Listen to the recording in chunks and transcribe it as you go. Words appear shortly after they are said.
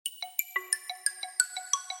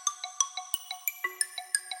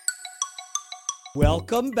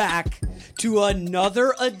Welcome back to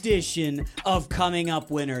another edition of Coming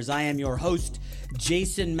Up Winners. I am your host,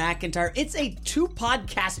 Jason McIntyre. It's a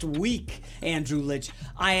 2-podcast week, Andrew Lynch.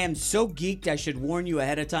 I am so geeked, I should warn you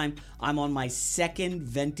ahead of time. I'm on my second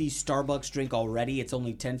venti Starbucks drink already. It's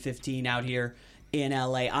only 10:15 out here in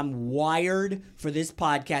LA. I'm wired for this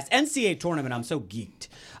podcast. NCAA tournament, I'm so geeked.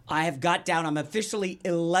 I have got down, I'm officially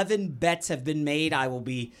 11 bets have been made. I will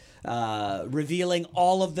be revealing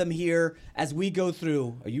all of them here as we go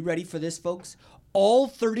through. Are you ready for this, folks? All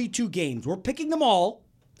 32 games. We're picking them all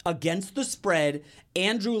against the spread.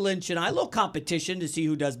 Andrew Lynch and I, a little competition to see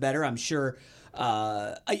who does better. I'm sure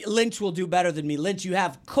Lynch will do better than me. Lynch, you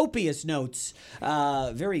have copious notes,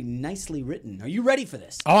 very nicely written. Are you ready for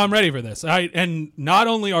this? Oh, I'm ready for this. And not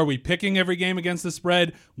only are we picking every game against the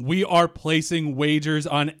spread, we are placing wagers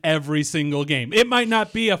on every single game. It might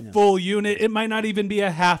not be a full unit. It might not even be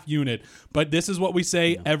a half unit. But this is what we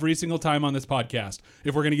say every single time on this podcast.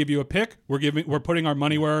 If we're going to give you a pick, we're putting our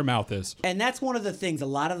money where our mouth is. And that's one of the things. A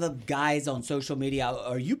lot of the guys on social media,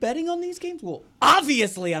 are you betting on these games? Well,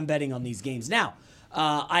 obviously I'm betting on these games. Now,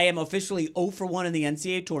 I am officially 0 for 1 in the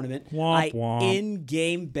NCAA tournament. Womp, womp.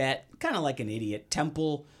 In-game bet, kind of like an idiot,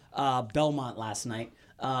 Temple Belmont last night.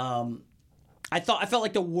 I felt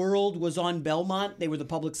like the world was on Belmont. They were the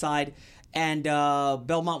public side. And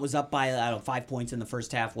Belmont was up by, 5 points in the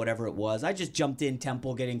first half, whatever it was. I just jumped in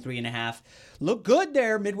Temple, getting 3.5. Looked good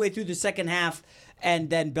there midway through the second half.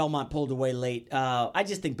 And then Belmont pulled away late. I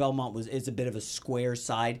just think Belmont is a bit of a square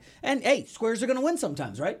side. And, hey, squares are going to win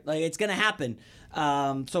sometimes, right? Like, it's going to happen.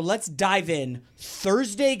 So let's dive in.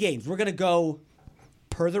 Thursday games. We're going to go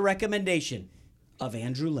per the recommendation of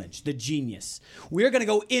Andrew Lynch, the genius. We're going to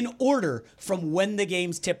go in order from when the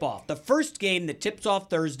games tip off. The first game that tips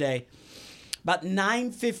off Thursday, about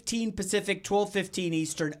 9:15 Pacific, 12:15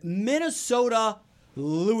 Eastern, Minnesota,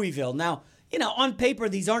 Louisville. Now, on paper,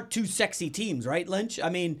 these aren't two sexy teams, right, Lynch? I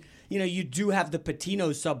mean, you do have the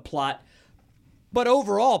Patino subplot, but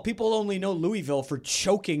overall, people only know Louisville for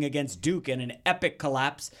choking against Duke in an epic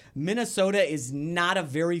collapse. Minnesota is not a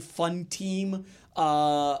very fun team.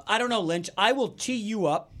 I don't know, Lynch. I will tee you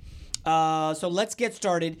up. So let's get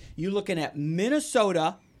started. You're looking at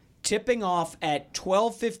Minnesota tipping off at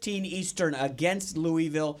 12:15 Eastern against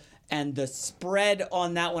Louisville, and the spread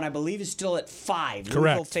on that one, I believe, is still at 5. Correct.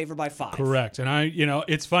 Louisville favored by 5. Correct. And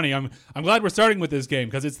it's funny. I'm glad we're starting with this game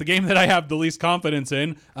because it's the game that I have the least confidence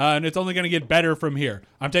in, and it's only going to get better from here.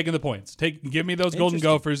 I'm taking the points. Give me those Golden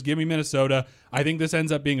Gophers. Give me Minnesota. I think this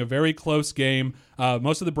ends up being a very close game.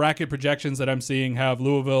 Most of the bracket projections that I'm seeing have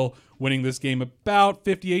Louisville winning this game about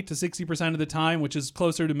 58 to 60% of the time, which is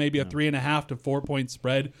closer to maybe a 3.5 to 4 point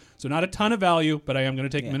spread. So not a ton of value, but I am going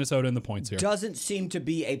to take Minnesota in the points here. Doesn't seem to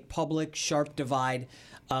be a public sharp divide.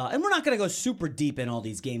 And we're not going to go super deep in all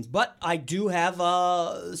these games, but I do have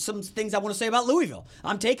some things I want to say about Louisville.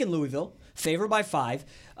 I'm taking Louisville, favored by 5.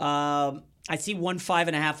 I see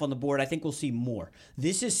 5.5 on the board. I think we'll see more.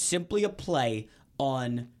 This is simply a play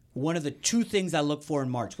on one of the two things I look for in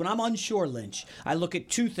March. When I'm unsure, Lynch, I look at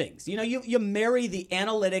two things. You marry the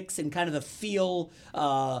analytics and kind of the feel,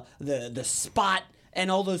 the spot,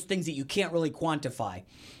 and all those things that you can't really quantify.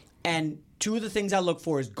 And two of the things I look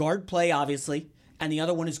for is guard play, obviously, and the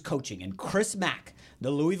other one is coaching. And Chris Mack,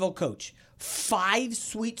 the Louisville coach, 5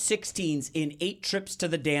 Sweet 16s in 8 trips to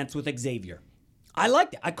the dance with Xavier. I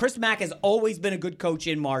like that. Chris Mack has always been a good coach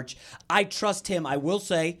in March. I trust him. I will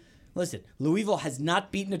say, listen, Louisville has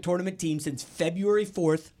not beaten a tournament team since February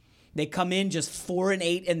 4th. They come in just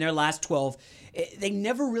 4-8 in their last 12. They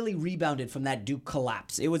never really rebounded from that Duke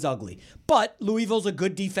collapse. It was ugly. But Louisville's a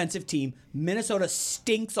good defensive team. Minnesota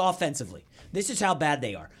stinks offensively. This is how bad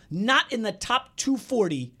they are. Not in the top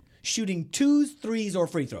 240 shooting 2s, 3s, or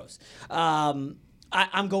free throws. I'm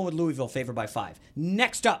going with Louisville favored by 5.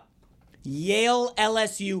 Next up, Yale,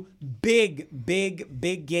 LSU, big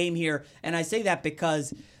game here. And I say that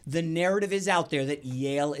because the narrative is out there that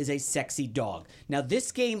Yale is a sexy dog. Now,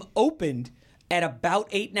 this game opened at about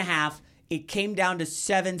 8.5. It came down to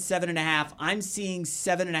 7.5. I'm seeing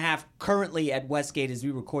 7.5 currently at Westgate as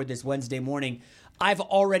we record this Wednesday morning. I've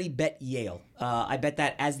already bet Yale. I bet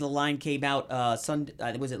that as the line came out Sunday.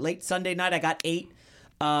 Was it late Sunday night? I got 8.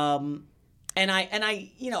 And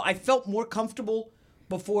I felt more comfortable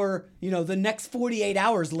before, the next 48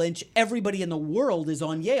 hours, Lynch. Everybody in the world is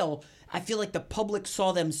on Yale. I feel like the public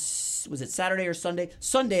saw them, was it Saturday or Sunday?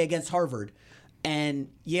 Sunday against Harvard. And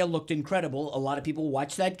Yale looked incredible. A lot of people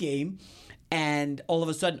watched that game. And all of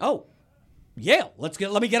a sudden, Yale,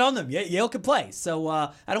 let me get on them. Yale can play. So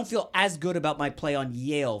I don't feel as good about my play on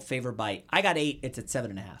Yale favored by, I got 8. It's at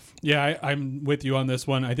 7.5. Yeah, I'm with you on this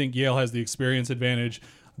one. I think Yale has the experience advantage.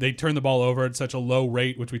 They turn the ball over at such a low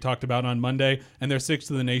rate, which we talked about on Monday, and they're 6th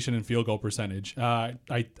in the nation in field goal percentage. I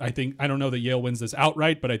don't know that Yale wins this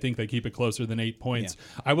outright, but I think they keep it closer than 8 points.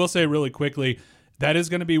 Yeah. I will say really quickly, that is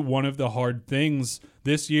going to be one of the hard things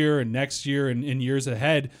this year and next year and in years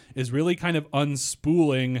ahead, is really kind of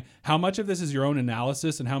unspooling how much of this is your own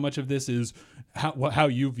analysis and how much of this is how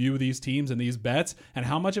you view these teams and these bets, and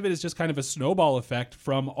how much of it is just kind of a snowball effect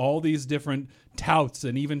from all these different touts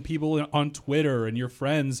and even people on Twitter and your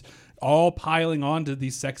friends all piling on to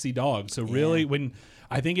these sexy dogs. So really, when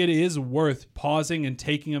I think it is worth pausing and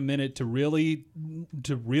taking a minute to really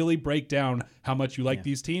break down how much you like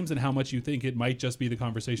these teams and how much you think it might just be the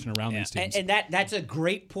conversation around these teams. And that's a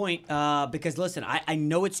great point because, listen, I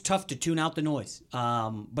know it's tough to tune out the noise,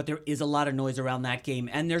 but there is a lot of noise around that game,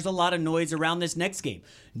 and there's a lot of noise around this next game.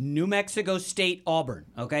 New Mexico State, Auburn,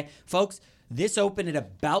 okay? Folks, this opened at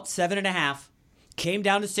about 7.5, came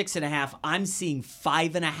down to 6.5. I'm seeing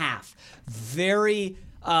 5.5. Very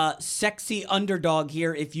sexy underdog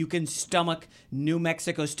here if you can stomach New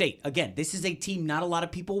Mexico State. Again, this is a team not a lot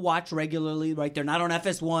of people watch regularly, right? They're not on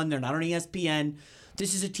FS1. They're not on ESPN.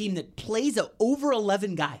 This is a team that plays over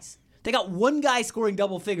 11 guys. They got one guy scoring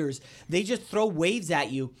double figures. They just throw waves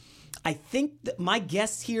at you. I think that my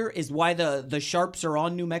guess here is why the Sharps are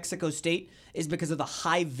on New Mexico State is because of the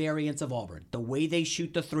high variance of Auburn. The way they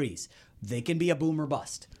shoot the threes. They can be a boom or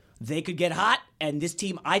bust. They could get hot, and this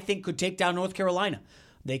team, I think, could take down North Carolina.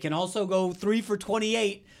 They can also go 3 for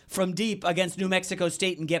 28 from deep against New Mexico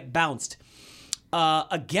State and get bounced.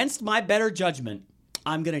 Against my better judgment,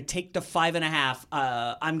 I'm going to take the 5.5.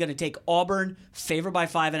 I'm going to take Auburn, favored by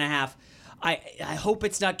 5.5. I hope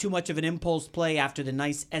it's not too much of an impulse play after the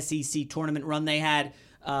nice SEC tournament run they had.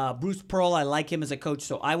 Bruce Pearl, I like him as a coach,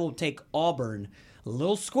 so I will take Auburn. A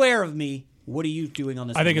little square of me. What are you doing on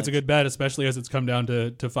this? I think it's a good bet, especially as it's come down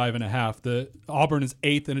to 5.5. The Auburn is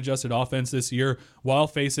 8th in adjusted offense this year while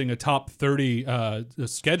facing a top 30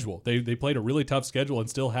 schedule. They played a really tough schedule and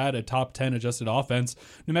still had a top 10 adjusted offense.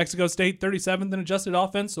 New Mexico State 37th in adjusted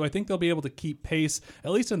offense, so I think they'll be able to keep pace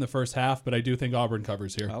at least in the first half, but I do think Auburn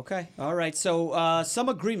covers here. Okay. All right. So some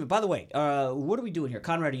agreement. By the way, what are we doing here?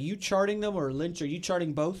 Conrad, are you charting them, or Lynch, are you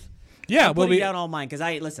charting both? Yeah, we'll be down all mine because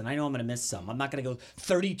I know I'm going to miss some. I'm not going to go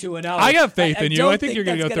 32-0. I have faith in you. I think you're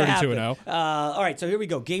going to go 32-0. All right, so here we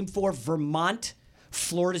go. Game 4, Vermont,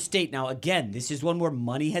 Florida State. Now, again, this is one where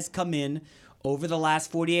money has come in over the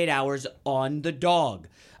last 48 hours on the dog.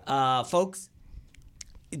 Folks,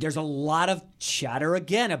 there's a lot of chatter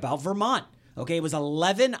again about Vermont. Okay, it was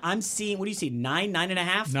 11. I'm seeing, what do you see, 9,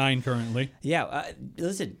 9.5? 9 currently. Yeah,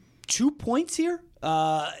 listen, 2 points here.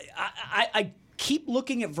 I keep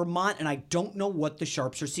looking at Vermont, and I don't know what the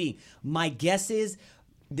Sharps are seeing. My guess is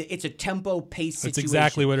it's a tempo pace situation. That's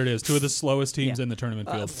exactly what it is. 2 of the slowest teams in the tournament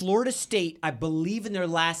field. Florida State, I believe in their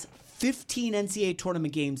last 15 NCAA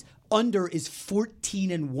tournament games, under is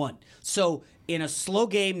 14-1. So in a slow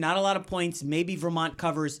game, not a lot of points, maybe Vermont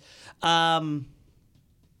covers. I'm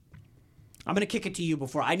going to kick it to you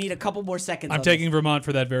before. I need a couple more seconds. I'm taking Vermont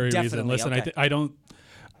for that very reason. Listen, okay. I don't...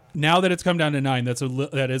 Now that it's come down to 9,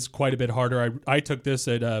 that is quite a bit harder. I took this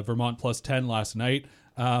at Vermont plus 10 last night,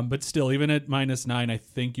 but still, even at minus 9, I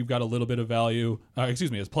think you've got a little bit of value.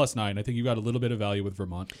 It's plus 9. I think you've got a little bit of value with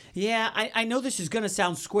Vermont. Yeah, I know this is going to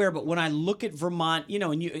sound square, but when I look at Vermont,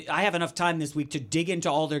 I have enough time this week to dig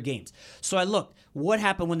into all their games. So I looked. What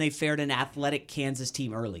happened when they fared an athletic Kansas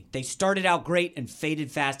team early? They started out great and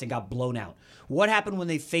faded fast and got blown out. What happened when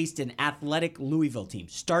they faced an athletic Louisville team?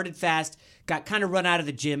 Started fast, got kind of run out of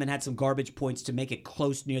the gym, and had some garbage points to make it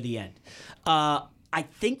close near the end. I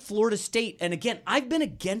think Florida State, and again, I've been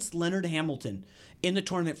against Leonard Hamilton in the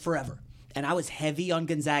tournament forever. And I was heavy on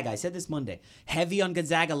Gonzaga. I said this Monday. Heavy on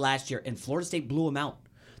Gonzaga last year, and Florida State blew him out.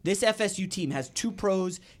 This FSU team has 2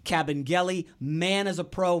 pros, Cabangeli, Mann as a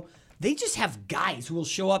pro. They just have guys who will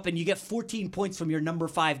show up, and you get 14 points from your number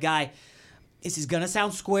 5 guy. This is going to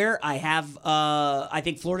sound square. I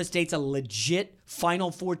think Florida State's a legit Final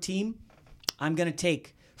Four team. I'm going to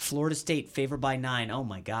take Florida State favored by 9. Oh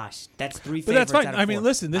my gosh, that's 3 favorites. But that's fine. I mean,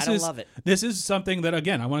 listen, love it. This is something that,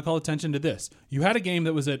 again, I want to call attention to this. You had a game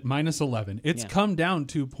that was at minus 11. It's come down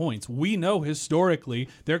 2 points. We know historically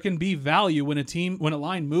there can be value when a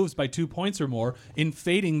line moves by 2 points or more in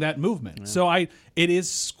fading that movement. Yeah. So it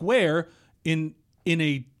is square in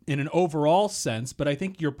an overall sense, but I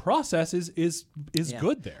think your process is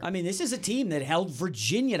good there. I mean, this is a team that held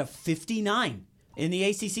Virginia to 59 in the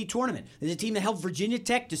ACC tournament. There's a team that held Virginia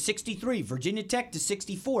Tech to 63, Virginia Tech to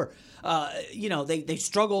 64. They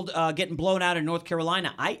struggled getting blown out in North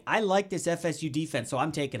Carolina. I like this FSU defense, so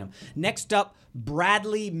I'm taking them. Next up,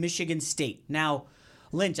 Bradley, Michigan State. Now,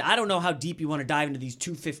 Lynch, I don't know how deep you want to dive into these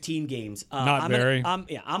 2:15 games. Not very. I'm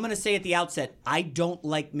going to say at the outset, I don't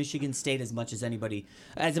like Michigan State as much as everybody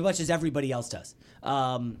else does.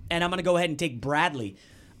 And I'm going to go ahead and take Bradley.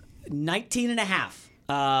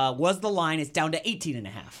 19.5 was the line. It's down to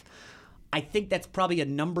 18.5. I think that's probably a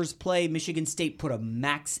numbers play. Michigan State put a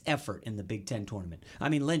max effort in the Big Ten tournament. I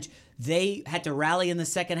mean, Lynch, they had to rally in the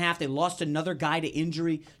second half. They lost another guy to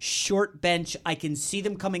injury. Short bench. I can see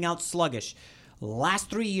them coming out sluggish. Last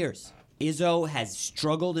 3 years, Izzo has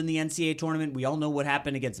struggled in the NCAA tournament. We all know what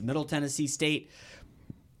happened against Middle Tennessee State.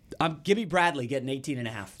 Give me Bradley getting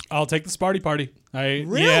 18.5. I'll take the Sparty Party.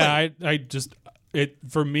 Really? Yeah, I just... It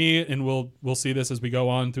for me, and we'll see this as we go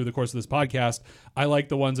on through the course of this podcast. I like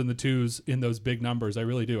the ones and the twos in those big numbers. I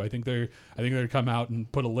really do. I think they're going to come out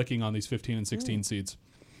and put a licking on these 15 and 16 seeds.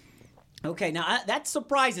 Okay, now that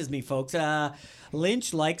surprises me, folks.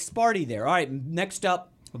 Lynch likes Sparty there. All right, next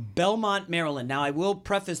up, Belmont, Maryland. Now, I will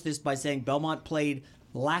preface this by saying Belmont played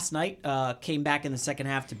last night, came back in the second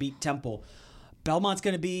half to beat Temple. Belmont's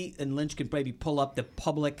going to be, and Lynch can maybe pull up the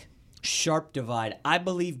public sharp divide. I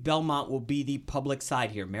believe Belmont will be the public side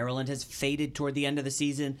here. Maryland has faded toward the end of the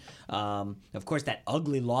season. Of course, that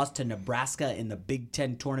ugly loss to Nebraska in the Big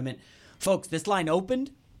Ten tournament. Folks, this line opened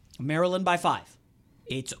Maryland by 5.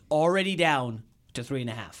 It's already down to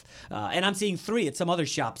 3.5. And I'm seeing 3 at some other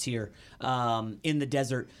shops here in the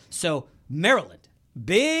desert. So Maryland,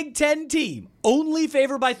 Big Ten team, only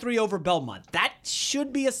favored by 3 over Belmont. That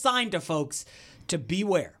should be a sign to folks to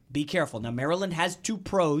beware. Be careful. Now, Maryland has 2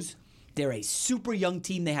 pros. They're a super young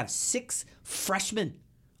team. They have 6 freshmen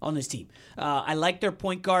on this team. I like their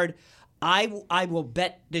point guard. I will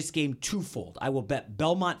bet this game twofold. I will bet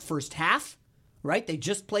Belmont first half, right? They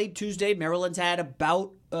just played Tuesday. Maryland's had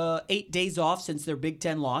about 8 days off since their Big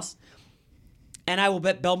Ten loss. And I will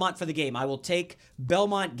bet Belmont for the game. I will take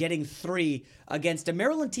Belmont getting 3 against a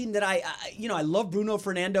Maryland team that I love Bruno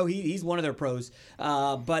Fernando. He's one of their pros.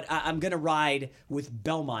 But I'm going to ride with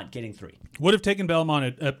Belmont getting 3. Would have taken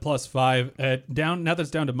Belmont at +5. Now that's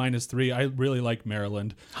down to -3. I really like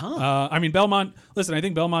Maryland. I mean, Belmont, listen, I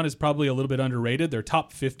think Belmont is probably a little bit underrated. They're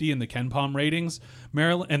top 50 in the KenPom ratings.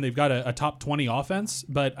 Maryland, and they've got a top 20 offense.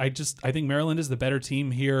 But I think Maryland is the better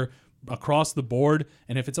team here across the board,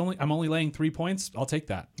 and if I'm only laying 3 points, I'll take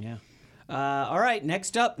that. Yeah. All right,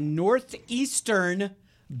 next up, Northeastern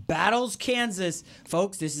battles Kansas.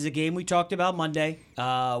 Folks, this is a game we talked about Monday.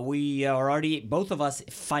 We are already, both of us,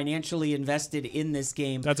 financially invested in this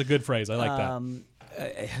game. That's a good phrase. I like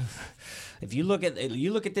that. If you look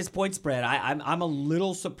at this point spread, I'm a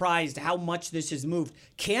little surprised how much this has moved.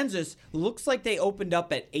 Kansas looks like they opened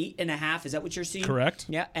up at 8.5. Is that what you're seeing? Correct.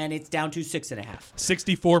 Yeah, and it's down to 6.5.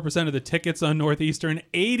 64% of the tickets on Northeastern,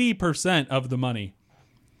 80% of the money.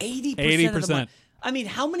 80% of the money. I mean,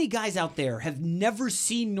 how many guys out there have never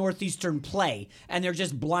seen Northeastern play and they're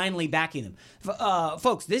just blindly backing them?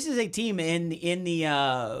 Folks, this is a team in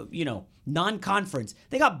the non-conference.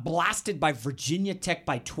 They got blasted by Virginia Tech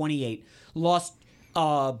by 28. Lost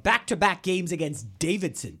back-to-back games against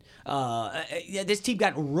Davidson. This team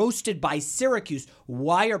got roasted by Syracuse.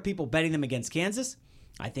 Why are people betting them against Kansas?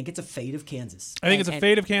 I think it's a fate of Kansas. I think it's a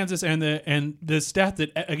fate of Kansas, and the stat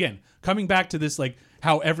that, again, coming back to this, like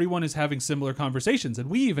how everyone is having similar conversations, and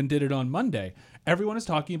we even did it on Monday. Everyone is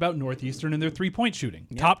talking about Northeastern and their 3-point shooting.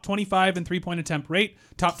 Yep. Top 25 in 3-point attempt rate,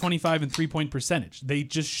 top 25 in 3-point percentage. They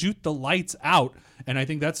just shoot the lights out, and I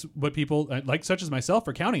think that's what people, like such as myself,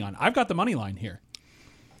 are counting on. I've got the money line here.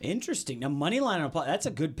 Interesting. Now, money line, that's a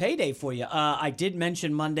good payday for you. I did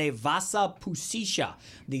mention Monday, Vasa Pusica,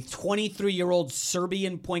 the 23-year-old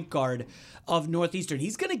Serbian point guard of Northeastern.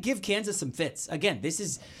 He's going to give Kansas some fits. Again, this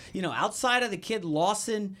is, outside of the kid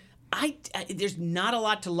Lawson, there's not a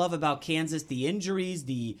lot to love about Kansas. The injuries,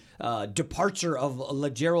 the departure of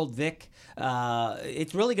LaGerald Vick.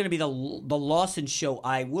 It's really going to be the Lawson show.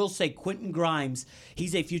 I will say Quentin Grimes,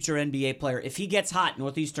 he's a future NBA player. If he gets hot,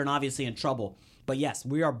 Northeastern obviously in trouble. But yes,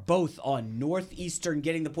 we are both on Northeastern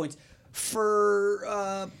getting the points.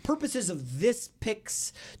 For purposes of this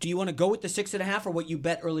picks, do you want to go with the 6.5 or what you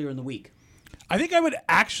bet earlier in the week? I think I would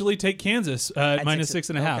actually take Kansas at minus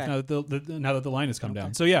 6.5. Okay. Now that the line has come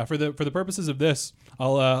down. So yeah, for the purposes of this,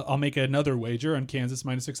 I'll make another wager on Kansas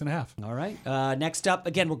minus 6.5. All right. Next up,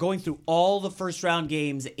 again, we're going through all the first round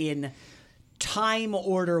games in time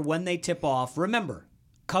order when they tip off. Remember,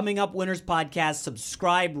 coming up Winners Podcast,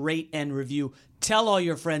 subscribe, rate, and review. Tell all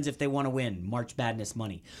your friends if they want to win March Madness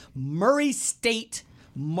money. Murray State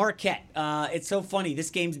Marquette. It's so funny. This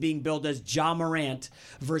game's being billed as Ja Morant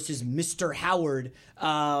versus Mr. Howard.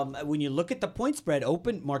 When you look at the point spread,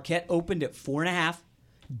 Marquette opened at 4.5,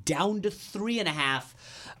 down to 3.5.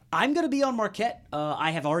 I'm going to be on Marquette.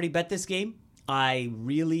 I have already bet this game. I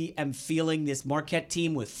really am feeling this Marquette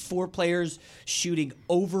team with 4 players shooting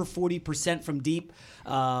over 40% from deep.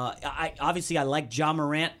 I like Ja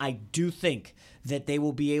Morant. I do think that they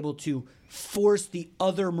will be able to force the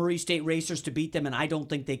other Murray State Racers to beat them, and I don't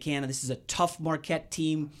think they can. And this is a tough Marquette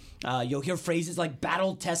team. You'll hear phrases like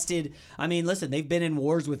battle-tested. I mean, listen, they've been in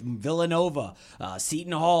wars with Villanova,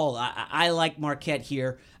 Seton Hall. I like Marquette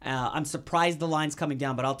here. I'm surprised the line's coming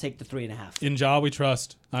down, but I'll take the 3.5. In Ja, we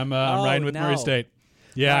trust. I'm riding with Murray State.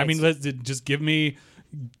 Yeah, right. I mean, just give me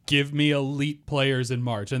elite players in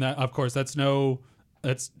March, and that, of course, that's no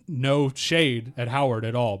shade at Howard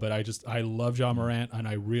at all. But I love Ja Morant, and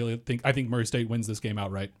I think Murray State wins this game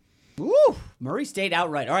outright. Woo! Murray State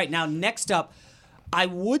outright. All right, now next up, I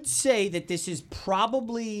would say that this is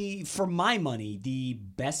probably, for my money, the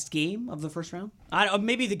best game of the first round.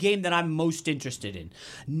 Maybe the game that I'm most interested in.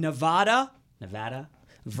 Nevada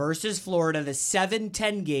versus Florida, the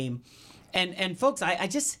 7-10 game. And folks, I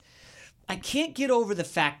can't get over the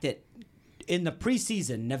fact that in the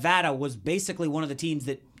preseason, Nevada was basically one of the teams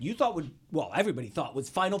that you thought everybody thought was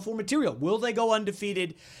Final Four material. Will they go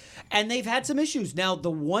undefeated? And they've had some issues. Now, the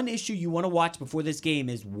one issue you want to watch before this game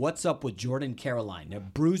is what's up with Jordan Caroline. A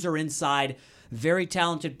bruiser inside, very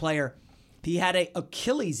talented player. He had a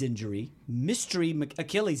Achilles injury, mystery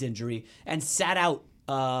Achilles injury, and sat out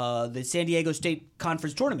the San Diego State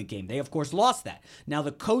Conference Tournament game. They, of course, lost that. Now,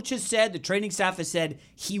 the coach has said, the training staff has said,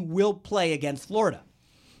 he will play against Florida.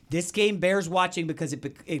 This game bears watching because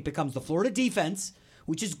it becomes the Florida defense,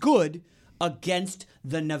 which is good, against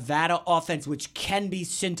the Nevada offense, which can be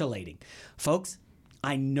scintillating. Folks,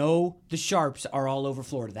 I know the Sharps are all over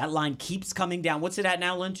Florida. That line keeps coming down. What's it at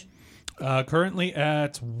now, Lynch? Currently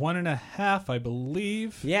at 1.5, I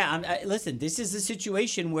believe. Yeah, listen, this is a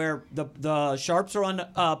situation where the Sharps are on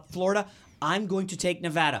Florida. I'm going to take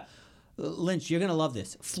Nevada. Lynch, you're going to love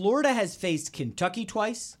this. Florida has faced Kentucky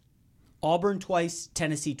twice, Auburn twice,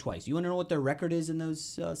 Tennessee twice. You want to know what their record is in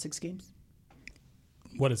those 6 games?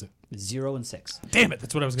 What is it? 0-6. Damn it,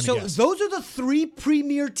 that's what I was going to guess. So those are the 3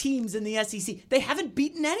 premier teams in the SEC. They haven't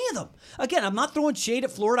beaten any of them. Again, I'm not throwing shade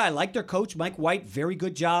at Florida. I like their coach, Mike White. Very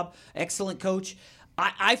good job. Excellent coach.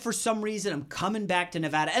 I for some reason, am coming back to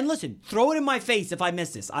Nevada. And listen, throw it in my face if I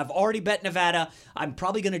miss this. I've already bet Nevada. I'm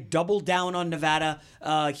probably going to double down on Nevada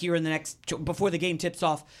here in the before the game tips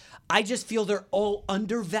off. I just feel they're all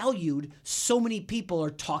undervalued. So many people are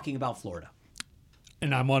talking about Florida.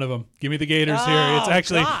 And I'm one of them. Give me the Gators here. It's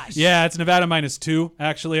actually, it's Nevada -2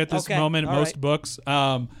 actually at this moment at most books.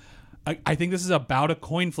 I think this is about a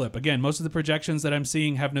coin flip. Again, most of the projections that I'm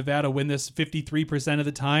seeing have Nevada win this 53% of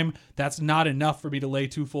the time. That's not enough for me to lay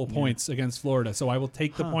 2 full points against Florida. So I will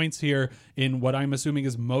take the points here in what I'm assuming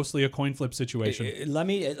is mostly a coin flip situation.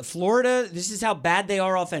 Florida, this is how bad they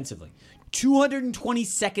are offensively.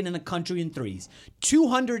 222nd in the country in threes,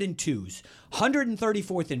 202s,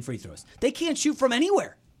 134th in free throws. They can't shoot from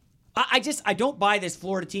anywhere. I don't buy this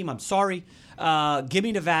Florida team. I'm sorry. Give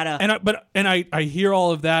me Nevada. And I hear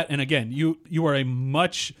all of that. And again, you are a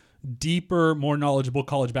much deeper, more knowledgeable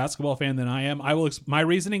college basketball fan than I am. My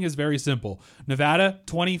reasoning is very simple. Nevada,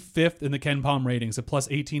 25th in the Ken Pom ratings at plus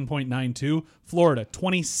 18.92. Florida,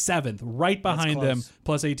 27th, right behind them,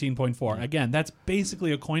 plus 18.4. Again, that's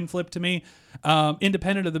basically a coin flip to me,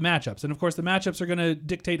 independent of the matchups. And of course, the matchups are going to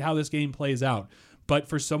dictate how this game plays out. But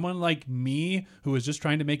for someone like me, who is just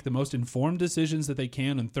trying to make the most informed decisions that they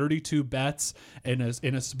can on 32 bets in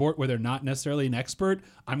a sport where they're not necessarily an expert,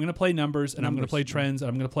 I'm going to play numbers, and I'm going to play trends, and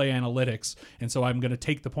I'm going to play analytics. And so I'm going to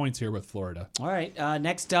take the points here with Florida. All right.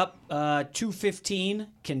 Next up, 2:15,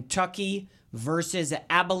 Kentucky versus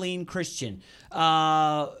Abilene Christian.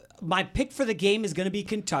 My pick for the game is going to be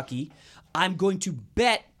Kentucky. I'm going to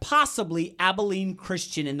bet possibly Abilene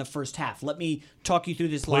Christian in the first half. Let me talk you through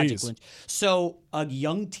this logic, Lynch. So a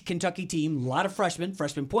young Kentucky team, a lot of freshman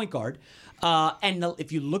point guard.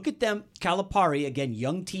 If you look at them, Calipari, again,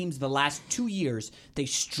 young teams the last 2 years, they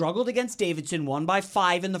struggled against Davidson, won by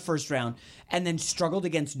 5 in the first round, and then struggled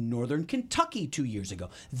against Northern Kentucky 2 years ago.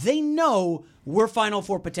 They know we're Final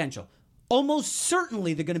Four potential. Almost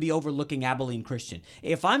certainly they're going to be overlooking Abilene Christian.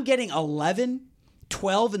 If I'm getting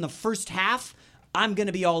 11-12 in the first half, I'm going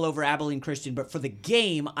to be all over Abilene Christian. But for the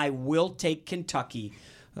game, I will take Kentucky.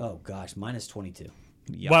 Oh, gosh, -22.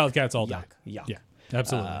 Yuck. Wildcats all day. Yuck. Yeah,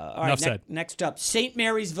 absolutely. All right, said. Next up, St.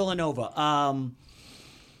 Mary's Villanova.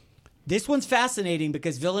 This one's fascinating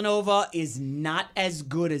because Villanova is not as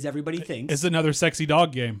good as everybody thinks. It's another sexy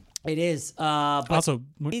dog game. It is. Also,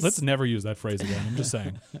 let's never use that phrase again. I'm just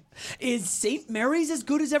saying. Is St. Mary's as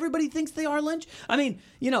good as everybody thinks they are, Lynch? I mean,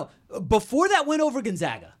 before that win over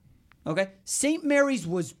Gonzaga, Okay, St. Mary's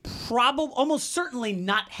was almost certainly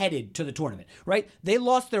not headed to the tournament, right? They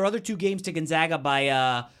lost their other 2 games to Gonzaga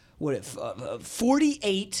by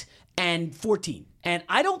 48 and 14, and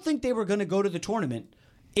I don't think they were going to go to the tournament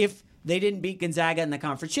if they didn't beat Gonzaga in the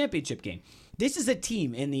conference championship game. This is a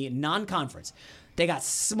team in the non-conference. They got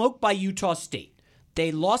smoked by Utah State.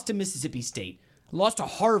 They lost to Mississippi State. Lost to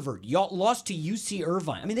Harvard. Lost to UC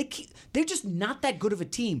Irvine. I mean, they're just not that good of a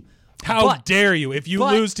team. How dare you? If you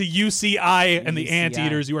lose to UCI and the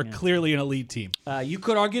Anteaters, you are clearly an elite team. You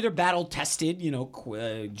could argue they're battle-tested,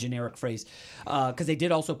 generic phrase, because they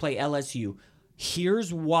did also play LSU.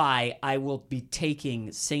 Here's why I will be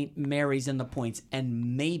taking St. Mary's in the points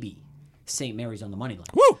and maybe St. Mary's on the money line.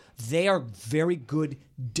 Woo! They are very good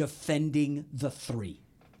defending the 3.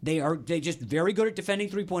 They're just very good at defending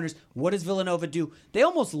 3-pointers. What does Villanova do? They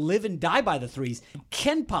almost live and die by the 3s.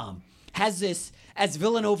 Ken Pom has this as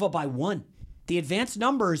Villanova by 1. The advanced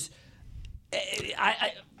numbers,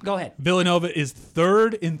 go ahead. Villanova is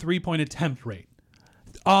 3rd in 3-point attempt rate,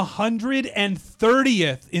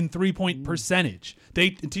 130th in 3-point percentage. They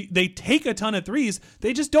take a ton of threes.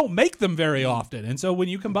 They just don't make them very often. And so when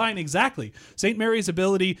you combine St. Mary's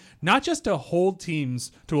ability not just to hold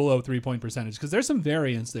teams to a low 3-point percentage, because there's some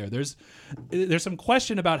variance there. There's some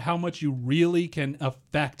question about how much you really can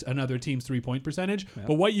affect another team's 3-point percentage. Yep.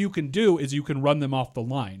 But what you can do is you can run them off the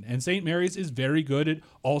line. And St. Mary's is very good at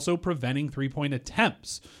also preventing 3-point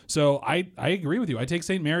attempts. So I agree with you. I take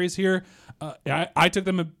St. Mary's here. I took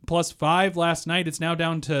them at +5 last night. It's now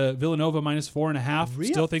down to Villanova -4.5.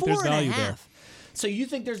 Really? Still think there's value there. So you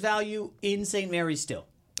think there's value in St. Mary's still?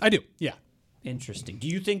 I do, yeah. Interesting. Do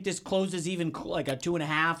you think this closes even like a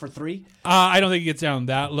 2.5 or 3? I don't think it gets down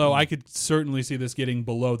that low. I could certainly see this getting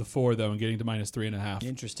below the 4, though, and getting to -3.5.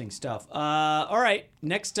 Interesting stuff. All right.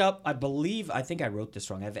 Next up, I think I wrote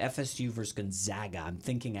this wrong. I have FSU versus Gonzaga. I'm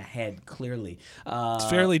thinking ahead clearly. It's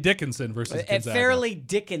Fairleigh Dickinson versus Gonzaga. Fairleigh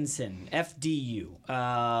Dickinson, FDU.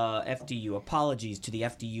 FDU. Apologies to the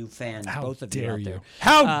FDU fans, both of you out there.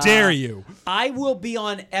 How dare you? I will be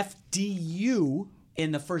on FDU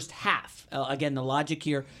in the first half. Again, the logic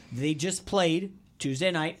here, they just played Tuesday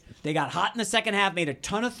night. They got hot in the second half, made a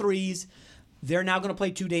ton of threes. They're now going to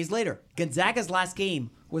play 2 days later. Gonzaga's last game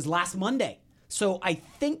was last Monday. So I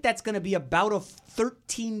think that's going to be about a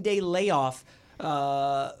 13-day layoff.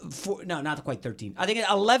 Not quite 13. I think an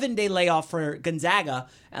 11-day layoff for Gonzaga.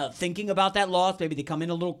 Thinking about that loss, maybe they come in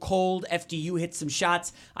a little cold. FDU hits some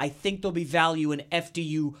shots. I think there'll be value in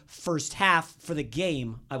FDU first half for the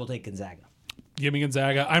game. I will take Gonzaga. Give me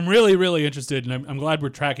Gonzaga. I'm really, really interested, and I'm glad we're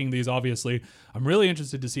tracking these, obviously. I'm really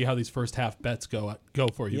interested to see how these first half bets go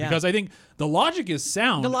for you, because I think the logic is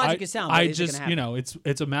sound. The logic is sound. I just,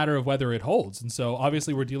 it's a matter of whether it holds. And so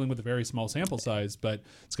obviously we're dealing with a very small sample size, but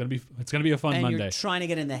it's going to be a fun Monday. And you're trying to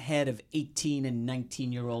get in the head of 18 and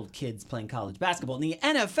 19-year-old kids playing college basketball. In the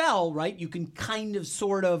NFL, right, you can kind of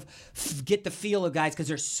sort of get the feel of guys because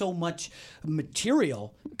there's so much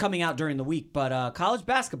material coming out during the week. But college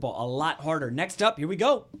basketball, a lot harder. Next up, here we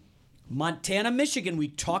go. Montana, Michigan. We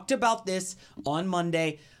talked about this on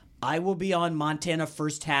Monday. I will be on Montana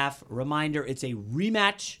first half. Reminder, it's a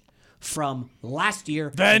rematch from last year.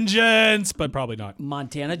 Vengeance, but probably not.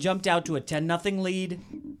 Montana jumped out to a 10-0 lead.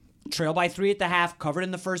 Trail by 3 at the half, covered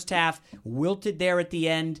in the first half, wilted there at the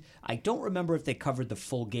end. I don't remember if they covered the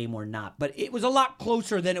full game or not, but it was a lot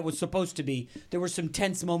closer than it was supposed to be. There were some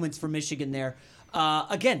tense moments for Michigan there.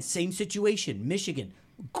 Again, same situation. Michigan,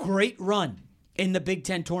 great run in the Big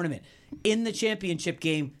Ten tournament. In the championship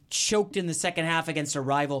game, choked in the second half against a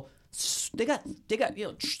rival. They got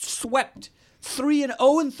swept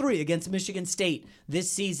 3-0-3 against Michigan State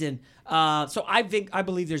this season. So I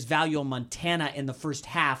believe there's value on Montana in the first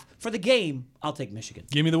half. For the game, I'll take Michigan.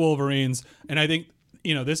 Give me the Wolverines. And I think,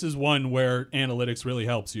 this is one where analytics really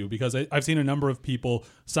helps you, because I've seen a number of people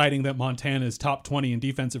citing that Montana is top 20 in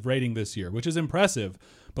defensive rating this year, which is impressive.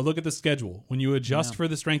 But look at the schedule. When you adjust for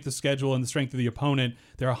the strength of schedule and the strength of the opponent,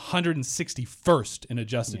 they're 161st in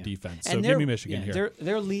adjusted defense. So give me Michigan here.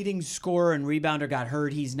 Their leading scorer and rebounder got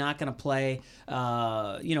hurt. He's not going to play.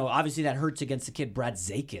 Obviously that hurts against the kid Brad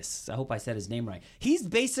Zakis. I hope I said his name right. He's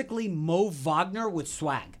basically Mo Wagner with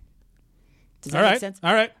swag. Does that make sense?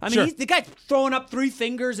 All right. I mean, the guy's throwing up 3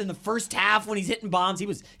 fingers in the first half when he's hitting bombs.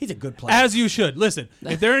 He's a good player. As you should. Listen,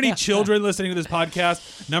 if there are any children listening to this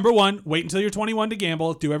podcast, number 1, wait until you're 21 to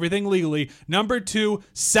gamble. Do everything legally. Number 2,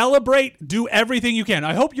 celebrate. Do everything you can.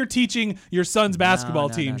 I hope you're teaching your son's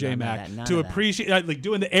basketball team, JMac, to appreciate, like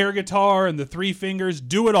doing the air guitar and the 3 fingers.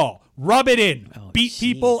 Do it all. Rub it in. Beat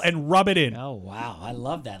people and rub it in. Oh, wow. I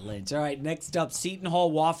love that, Lynch. All right, next up, Seton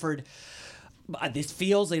Hall, Wofford. This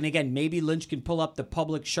feels, and again, maybe Lynch can pull up the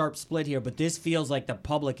public sharp split here, but this feels like the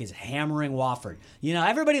public is hammering Wofford.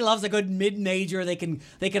 Everybody loves a good mid-major. They can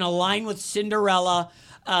align with Cinderella.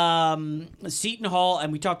 Seton Hall,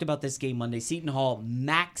 and we talked about this game Monday. Seton Hall,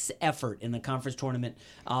 max effort in the conference tournament,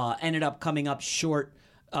 ended up coming up short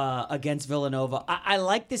against Villanova. I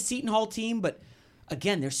like this Seton Hall team, but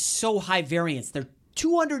again, they're so high variance. They're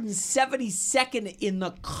 272nd in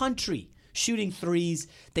the country shooting threes.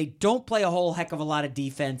 They don't play a whole heck of a lot of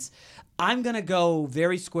defense. I'm going to go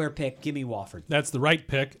very square pick. Give me Wofford. That's the right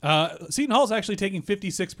pick. Seton Hall's actually taking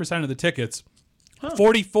 56% of the tickets.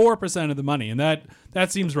 44% of the money, and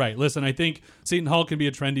that seems right. Listen, I think Seton Hall can be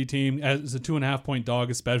a trendy team as a 2.5-point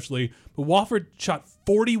dog especially, but Wofford shot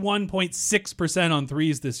 41.6% on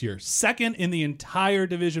threes this year, second in the entire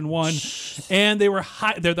Division I, and they're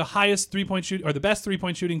the highest three-point shoot, or the best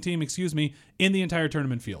three-point shooting team, in the entire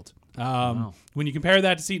tournament field. Wow. When you compare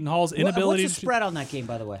that to Seton Hall's inability what's the spread on that game,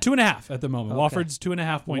 by the way? 2.5 at the moment. Okay. Wofford's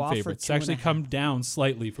 2.5-point favorite. It's actually come down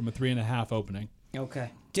slightly from a 3.5 opening.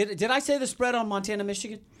 Okay. Did I say the spread on Montana,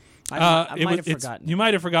 Michigan? I might have forgotten. You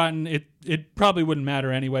might have forgotten. It probably wouldn't matter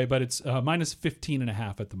anyway, but it's minus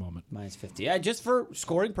 15.5 at the moment. Minus 50. Yeah, just for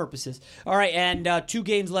scoring purposes. All right, and 2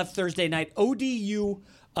 games left Thursday night. ODU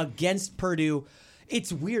against Purdue.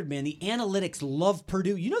 It's weird, man. The analytics love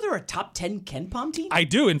Purdue. You know they're a top 10 KenPom team? I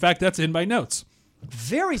do. In fact, that's in my notes.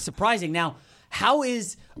 Very surprising. Now, how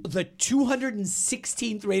is the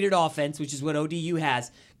 216th rated offense, which is what ODU has,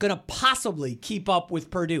 going to possibly keep up with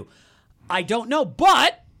Purdue? I don't know,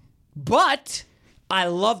 but I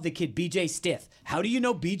love the kid, BJ Stith. How do you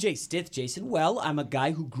know BJ Stith, Jason? Well, I'm a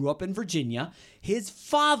guy who grew up in Virginia. His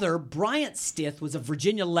father, Bryant Stith, was a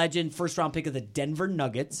Virginia legend, first-round pick of the Denver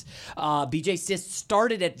Nuggets. BJ Stith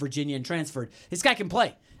started at Virginia and transferred. This guy can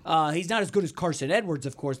play. He's not as good as Carson Edwards,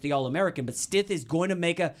 of course, the All-American, but Stith is going to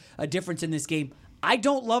make a difference in this game. I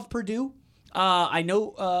don't love Purdue. I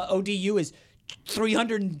know ODU is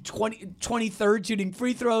 323rd shooting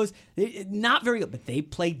free throws. Not very good, but they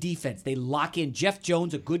play defense. They lock in. Jeff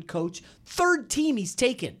Jones, a good coach. 3rd team he's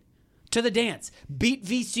taken to the dance. Beat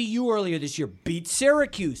VCU earlier this year. Beat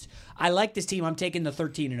Syracuse. I like this team. I'm taking the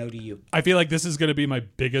 13 in ODU. I feel like this is going to be my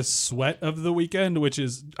biggest sweat of the weekend, which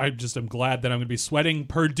is I'm glad that I'm going to be sweating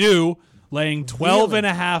Purdue laying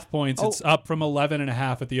 12.5 points. It's up from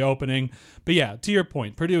 11.5 at the opening. But yeah, to your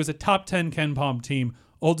point, Purdue is a top 10 KenPom team.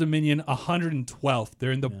 Old Dominion 112th.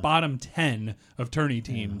 They're in the bottom 10 of tourney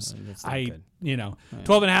teams. That's not good.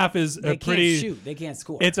 12.5 is they pretty. Can't shoot. They can't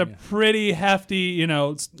score. It's a pretty hefty,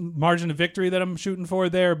 margin of victory that I'm shooting for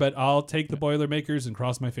there. But I'll take the Boilermakers and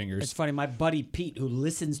cross my fingers. It's funny. My buddy Pete, who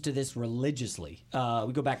listens to this religiously,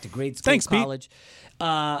 we go back to grade school, Thanks, college.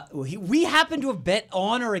 We happen to have bet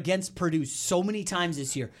on or against Purdue so many times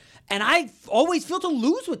this year. And I always feel to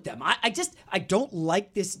lose with them. I don't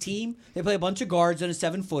like this team. They play a bunch of guards and a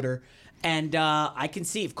 7-footer. And I can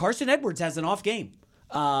see if Carson Edwards has an off game,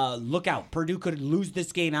 look out. Purdue could lose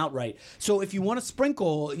this game outright. So if you want to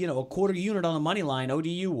sprinkle, a quarter unit on the money line,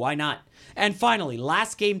 ODU, why not? And finally,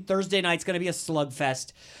 last game Thursday night is going to be a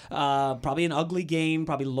slugfest. Probably an ugly game,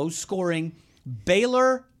 probably low scoring.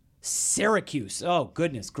 Baylor, Syracuse. Oh,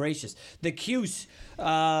 goodness gracious. The Cuse,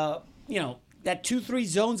 that 2-3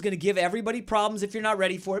 zone is going to give everybody problems if you're not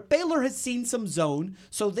ready for it. Baylor has seen some zone,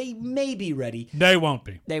 so they may be ready. They won't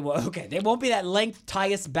be. They won't be that length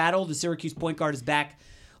Tyus battle. The Syracuse point guard is back.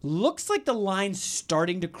 Looks like the line's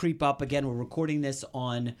starting to creep up again. We're recording this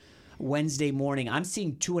on Wednesday morning. I'm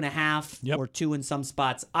seeing 2.5 or 2 in some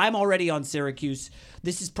spots. I'm already on Syracuse.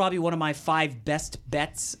 This is probably one of my 5 best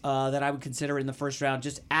bets that I would consider in the first round.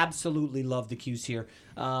 Just absolutely love the Cuse here.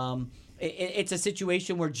 It's a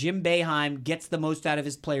situation where Jim Boeheim gets the most out of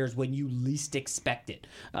his players when you least expect it.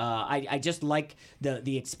 I just like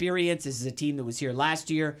the experience. This is a team that was here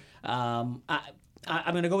last year. I'm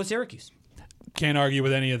going to go with Syracuse. Can't argue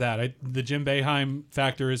with any of that. The Jim Boeheim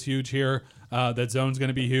factor is huge here. That zone's going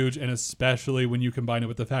to be huge, and especially when you combine it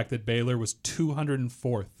with the fact that Baylor was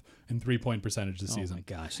 204th in 3-point percentage this season.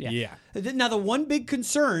 Oh, my gosh. Yeah. Now, the one big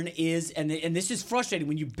concern is, and this is frustrating,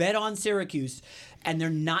 when you bet on Syracuse and they're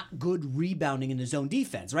not good rebounding in the zone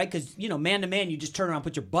defense, right? Because, man-to-man, you just turn around,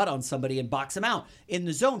 put your butt on somebody and box them out. In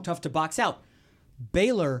the zone, tough to box out.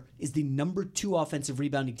 Baylor is the number 2 offensive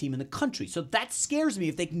rebounding team in the country. So that scares me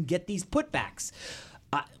if they can get these putbacks.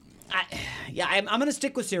 I'm going to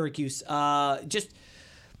stick with Syracuse.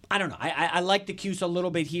 I don't know. I like the Cuse a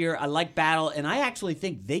little bit here. I like Battle, and I actually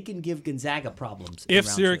think they can give Gonzaga problems. If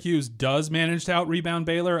Syracuse does manage to out-rebound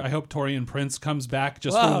Baylor, I hope Torian Prince comes back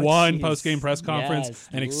just for one post-game press conference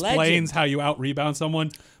and explains how you out-rebound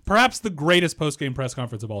someone. Perhaps the greatest post-game press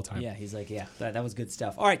conference of all time. Yeah, he's like, that was good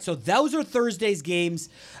stuff. All right, so those are Thursday's games.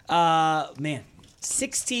 Man,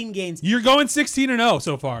 16 games. You're going 16-0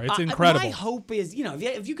 so far. It's incredible. My hope is,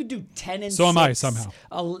 if you could do 10 and 6. So am I somehow.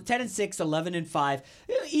 10 and 6, 11 and 5,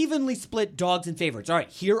 evenly split dogs and favorites. All right,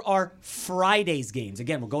 here are Friday's games.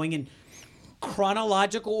 Again, we're going in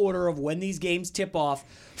chronological order of when these games tip off.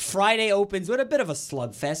 Friday opens with a bit of a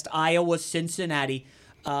slugfest. Iowa, Cincinnati.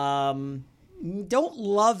 Don't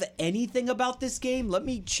love anything about this game. Let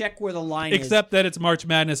me check where the line is. Except that it's March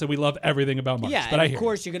Madness and we love everything about March. Yeah, but and of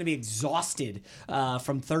course you're going to be exhausted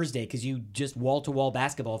from Thursday because you just wall-to-wall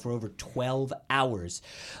basketball for over 12 hours.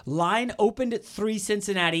 Line opened at 3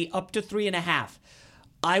 Cincinnati, up to 3.5.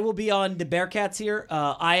 I will be on the Bearcats here.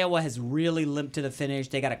 Iowa has really limped to the finish.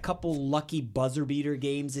 They got a couple lucky buzzer beater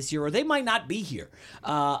games this year, or they might not be here.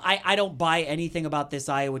 I don't buy anything about this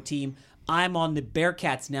Iowa team. I'm on the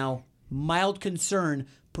Bearcats now. Mild concern,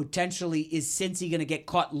 potentially, is Cincy going to get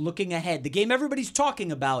caught looking ahead? The game everybody's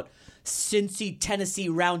talking about, Cincy, Tennessee,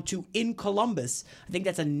 round 2 in Columbus. I think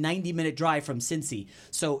that's a 90-minute drive from Cincy.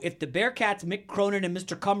 So if the Bearcats, Mick Cronin and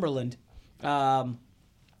Mr. Cumberland,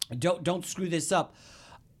 don't screw this up,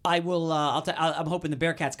 I'm hoping the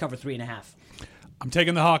Bearcats cover 3.5. I'm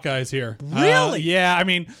taking the Hawkeyes here. Really? Yeah, I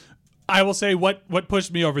mean, I will say what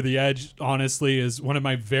pushed me over the edge, honestly, is one of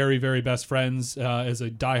my very, very best friends is a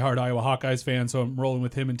diehard Iowa Hawkeyes fan, so I'm rolling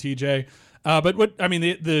with him and TJ. But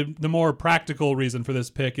the more practical reason for this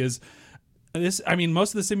pick is this. I mean, most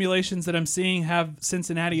of the simulations that I'm seeing have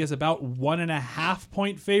Cincinnati as about 1.5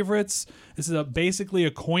 point favorites. This is basically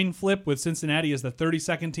a coin flip with Cincinnati as the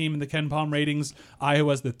 32nd team in the Ken Palm ratings,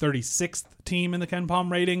 Iowa as the 36th team in the Ken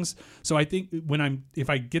Palm ratings. So I think if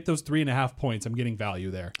I get those 3.5 points, I'm getting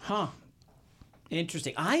value there. Huh.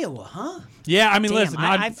 Interesting. Iowa, huh? Yeah, I mean, listen,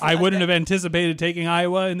 I wouldn't have anticipated taking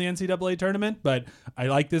Iowa in the NCAA tournament, but I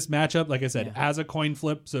like this matchup, like I said, as a coin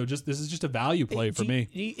flip. So this is just a value play for me.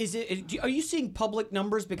 Are you seeing public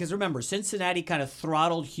numbers? Because remember, Cincinnati kind of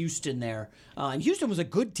throttled Houston there. And Houston was a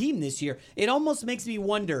good team this year. It almost makes me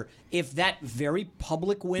wonder if that very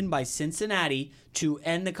public win by Cincinnati to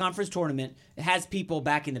end the conference tournament has people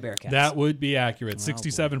backing the Bearcats. That would be accurate.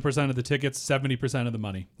 67% of the tickets, 70% of the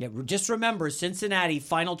money. Yeah, just remember, Cincinnati,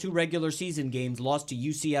 final 2 regular season games, lost to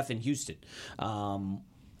UCF and Houston.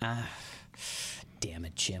 Damn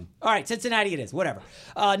it, Chim. All right, Cincinnati it is. Whatever.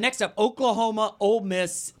 Next up, Oklahoma, Ole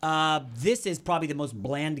Miss. This is probably the most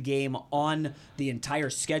bland game on the entire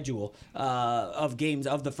schedule of games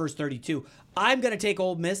of the first 32. I'm going to take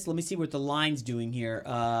Ole Miss. Let me see what the line's doing here.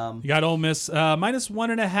 You got Ole Miss minus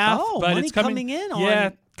 1.5. But money it's coming in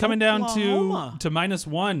on coming down Oklahoma. to minus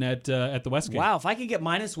 1 at the Westgate. Wow, if I can get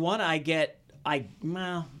minus 1, I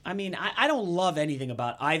don't love anything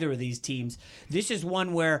about either of these teams. This is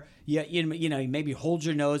one where you maybe hold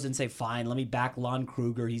your nose and say, fine, let me back Lon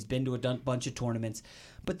Kruger. He's been to a bunch of tournaments.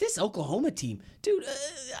 But this Oklahoma team, dude,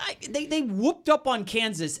 they whooped up on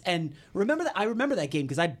Kansas. And I remember that game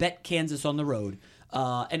because I bet Kansas on the road,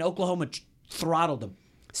 and Oklahoma throttled them.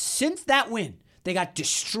 Since that win, they got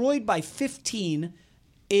destroyed by 15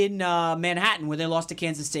 in Manhattan, where they lost to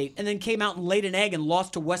Kansas State, and then came out and laid an egg and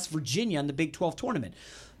lost to West Virginia in the Big 12 tournament.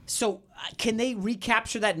 So can they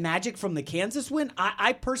recapture that magic from the Kansas win?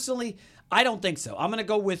 I personally, I don't think so. I'm going to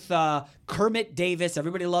go with Kermit Davis.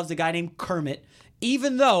 Everybody loves a guy named Kermit.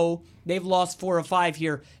 Even though they've lost 4 or 5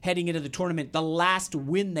 here heading into the tournament, the last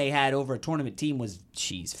win they had over a tournament team was,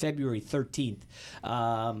 February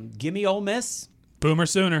 13th. Give me Ole Miss. Boomer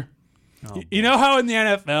Sooner. You know how in the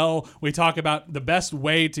NFL we talk about the best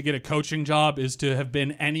way to get a coaching job is to have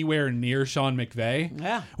been anywhere near Sean McVay?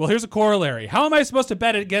 Yeah. Well, here's a corollary. How am I supposed to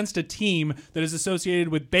bet against a team that is associated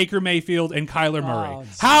with Baker Mayfield and Kyler Murray?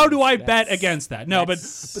 How do I bet against that? No, but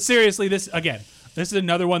seriously, this is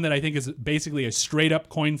another one that I think is basically a straight-up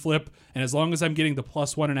coin flip, and as long as I'm getting the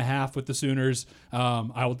plus 1.5 with the Sooners,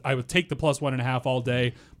 I would take the plus 1.5 all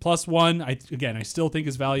day. Plus 1, I still think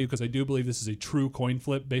is value because I do believe this is a true coin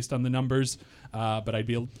flip based on the numbers, but I'd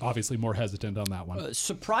be obviously more hesitant on that one.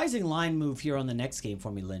 Surprising line move here on the next game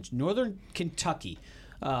for me, Lynch. Northern Kentucky.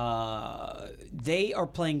 They are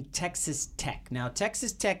playing Texas Tech. Now,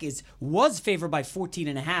 Texas Tech was favored by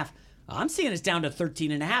 14.5. I'm seeing it's down to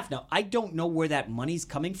 13.5. Now, I don't know where that money's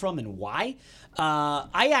coming from and why.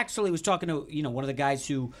 I actually was talking to one of the guys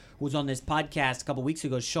who was on this podcast a couple weeks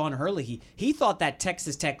ago, Sean Hurley. He thought that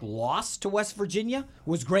Texas Tech loss to West Virginia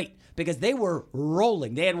was great because they were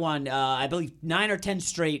rolling. They had won, I believe, 9 or 10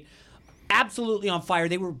 straight, absolutely on fire.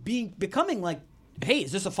 They were becoming like, hey,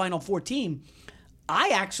 is this a Final Four team? I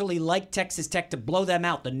actually like Texas Tech to blow them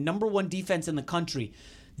out, the number 1 defense in the country.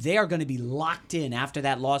 They are going to be locked in after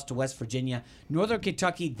that loss to West Virginia. Northern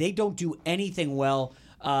Kentucky, they don't do anything well.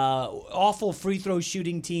 Awful free throw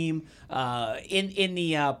shooting team. In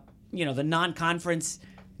the the non-conference,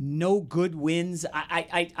 no good wins.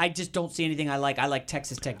 I just don't see anything I like. I like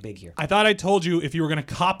Texas Tech big here. I thought I told you if you were going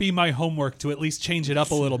to copy my homework to at least change it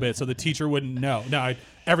up a little bit so the teacher wouldn't know. No,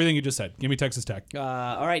 everything you just said. Give me Texas Tech.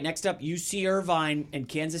 All right, next up, UC Irvine and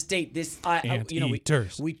Kansas State.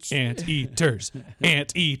 Anteaters.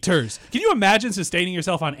 Anteaters. Can you imagine sustaining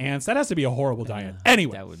yourself on ants? That has to be a horrible diet.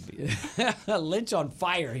 Anyway. That would be Lynch on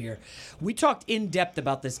fire here. We talked in depth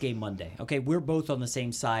about this game Monday. Okay, we're both on the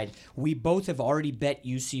same side. We both have already bet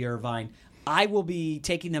UC Irvine. I will be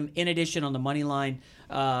taking them in addition on the money line.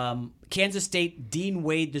 Kansas State, Dean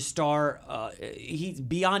Wade, the star, he's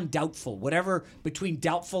beyond doubtful. Whatever between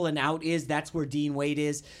doubtful and out is, that's where Dean Wade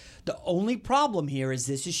is. The only problem here is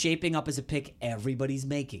this is shaping up as a pick everybody's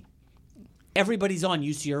making. Everybody's on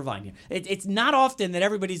UC Irvine here. It's not often that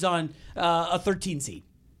everybody's on a 13 seed.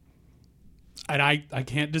 And I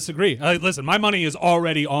can't disagree. Listen, my money is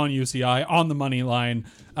already on UCI, on the money line.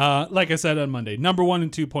 Like I said on Monday, number 1 in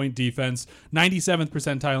 2-point defense, 97th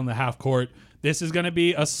percentile in the half court. This is going to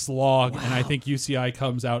be a slog, and I think UCI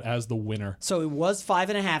comes out as the winner. So it was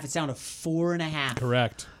 5.5. It's down to 4.5.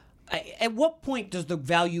 Correct. At what point does the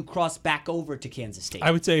value cross back over to Kansas State?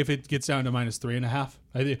 I would say if it gets down to minus 3.5.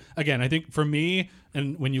 I think for me,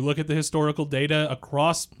 and when you look at the historical data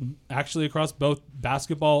across both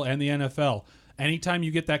basketball and the NFL, anytime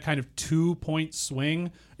you get that kind of 2-point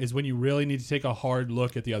swing is when you really need to take a hard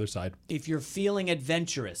look at the other side. If you're feeling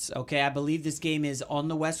adventurous, okay, I believe this game is on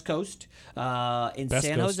the West Coast in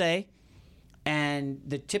San Jose. And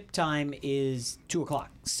the tip time is 2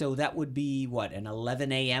 o'clock. So that would be, an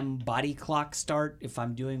 11 a.m. body clock start if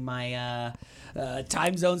I'm doing my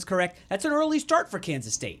time zones correct. That's an early start for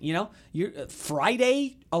Kansas State. You're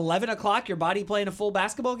Friday, 11 o'clock, your body playing a full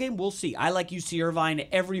basketball game? We'll see. I like UC Irvine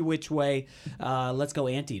every which way. Let's go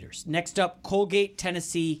Anteaters. Next up, Colgate,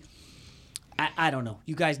 Tennessee. I don't know.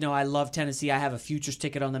 You guys know I love Tennessee. I have a futures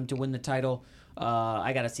ticket on them to win the title.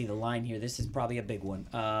 I got to see the line here. This is probably a big one.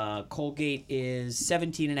 Colgate is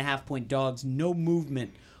 17.5-point dogs. No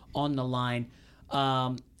movement on the line.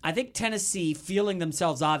 I think Tennessee feeling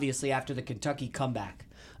themselves, obviously, after the Kentucky comeback.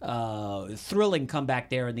 Thrilling comeback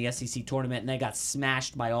there in the SEC tournament, and they got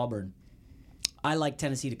smashed by Auburn. I like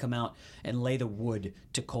Tennessee to come out and lay the wood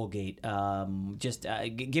to Colgate.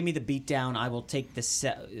 Give me the beatdown. I will take the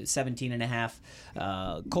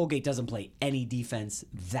 17.5. Colgate doesn't play any defense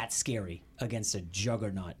that scary against a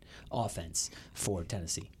juggernaut offense for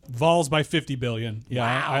Tennessee. Vols by 50 billion. Yeah,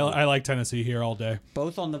 wow. I like Tennessee here all day.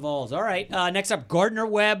 Both on the Vols. All right. Next up,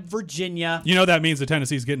 Gardner-Webb, Virginia. You know that means that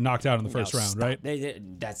Tennessee's getting knocked out in the first round, stop. right?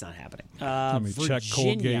 That's not happening. Let me Virginia. check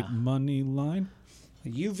Colgate money line.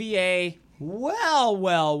 UVA.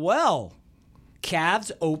 Well.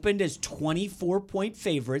 Cavs opened as 24-point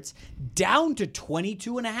favorites, down to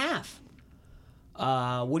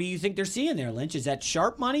 22.5. What do you think they're seeing there, Lynch? Is that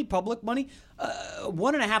sharp money, public money?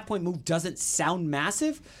 1.5-point move doesn't sound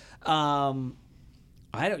massive. Do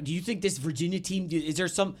you think this Virginia team, is there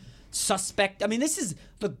some suspect? I mean, this is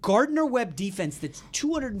the Gardner-Webb defense that's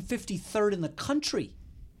 253rd in the country.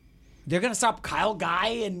 They're going to stop Kyle Guy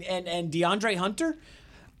and DeAndre Hunter?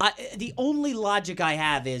 The only logic I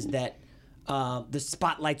have is that the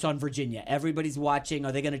spotlight's on Virginia. Everybody's watching.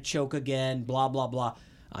 Are they going to choke again? Blah, blah, blah.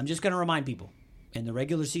 I'm just going to remind people. In the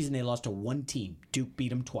regular season, they lost to one team. Duke beat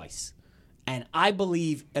them twice. And I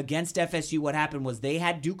believe against FSU, what happened was they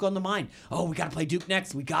had Duke on the mind. Oh, we got to play Duke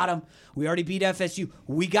next. We got them. We already beat FSU.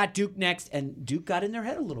 We got Duke next. And Duke got in their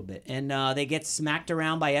head a little bit. And they get smacked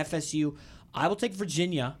around by FSU. I will take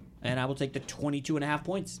Virginia. And I will take the 22.5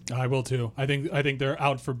 points. I will too. I think they're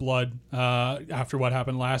out for blood after what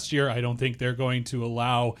happened last year. I don't think they're going to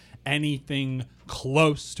allow anything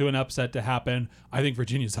close to an upset to happen. I think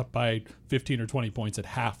Virginia's up by 15 or 20 points at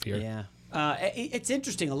half here. Yeah. It's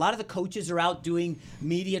interesting. A lot of the coaches are out doing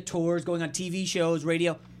media tours, going on TV shows,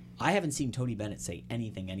 radio. I haven't seen Tony Bennett say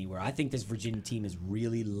anything anywhere. I think this Virginia team is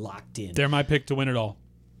really locked in. They're my pick to win it all.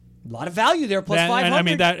 A lot of value there, plus 500. And I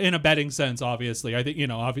mean, that in a betting sense, obviously. I think, if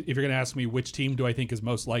you're going to ask me which team do I think is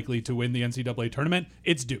most likely to win the NCAA tournament,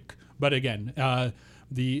 it's Duke. But again,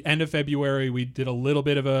 the end of February, we did a little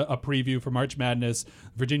bit of a preview for March Madness.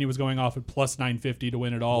 Virginia was going off at plus 950 to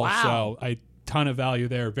win it all. Wow. So a ton of value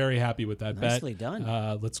there. Very happy with that bet. Nicely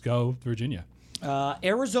done. Let's go Virginia.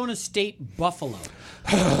 Arizona State, Buffalo.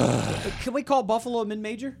 Can we call Buffalo a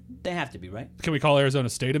mid-major? They have to be, right? Can we call Arizona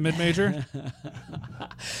State a mid-major?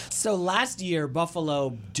 So last year,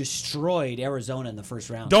 Buffalo destroyed Arizona in the first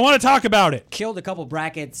round. Don't want to talk about it. Killed a couple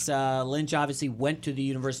brackets. Lynch obviously went to the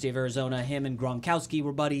University of Arizona. Him and Gronkowski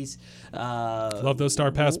were buddies. Love those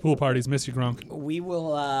Star Pass pool parties. Miss you, Gronk.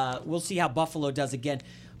 We'll see how Buffalo does again.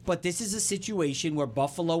 But this is a situation where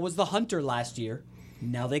Buffalo was the hunter last year.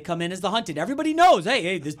 Now they come in as the hunted. Everybody knows,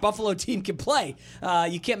 hey, this Buffalo team can play.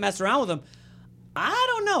 You can't mess around with them. I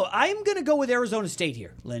don't know. I'm going to go with Arizona State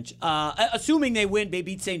here, Lynch. Assuming they win, they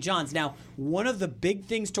beat St. John's. Now, one of the big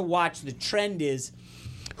things to watch, the trend is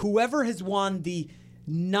whoever has won the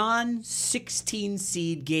non-16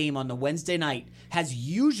 seed game on the Wednesday night has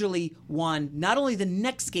usually won not only the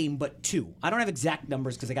next game, but two. I don't have exact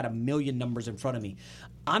numbers because I got a million numbers in front of me.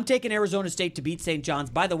 I'm taking Arizona State to beat St.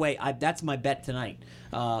 John's. By the way, that's my bet tonight.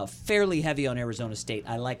 Fairly heavy on Arizona State.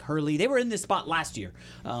 I like Hurley. They were in this spot last year,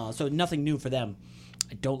 so nothing new for them.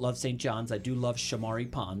 I don't love St. John's. I do love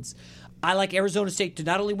Shamari Pons. I like Arizona State to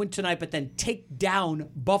not only win tonight, but then take down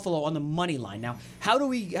Buffalo on the money line. Now, how do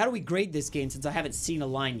we grade this game since I haven't seen a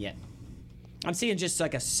line yet? I'm seeing just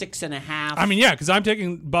like a 6.5. I mean, yeah, because I'm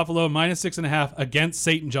taking Buffalo minus 6.5 against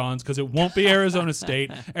St. John's because it won't be Arizona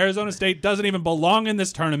State. Arizona State doesn't even belong in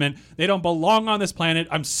this tournament. They don't belong on this planet.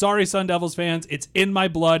 I'm sorry, Sun Devils fans. It's in my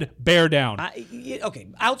blood. Bear down. Okay,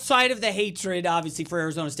 outside of the hatred, obviously, for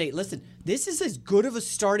Arizona State, listen, this is as good of a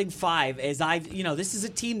starting five as this is a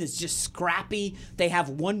team that's just scrappy. They have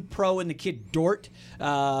one pro in the kid Dort,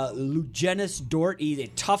 Lugenis Dort. He's a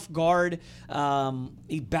tough guard.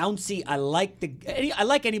 He's bouncy. I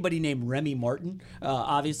like anybody named Remy Martin,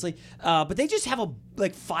 obviously. But they just have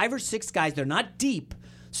like 5 or 6 guys. They're not deep.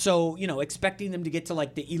 So, expecting them to get to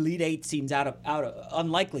like the Elite Eight seems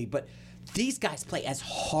unlikely. But these guys play as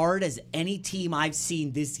hard as any team I've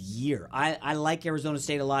seen this year. I like Arizona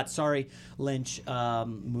State a lot. Sorry, Lynch.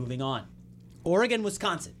 Moving on. Oregon,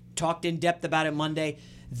 Wisconsin. Talked in depth about it Monday.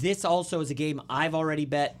 This also is a game I've already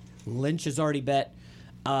bet. Lynch has already bet.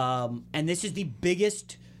 And this is the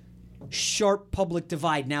biggest sharp public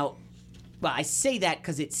divide. Now, I say that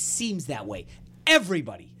because it seems that way.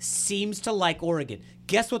 Everybody seems to like Oregon.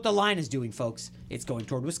 Guess what the line is doing, folks? It's going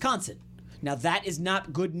toward Wisconsin. Now, that is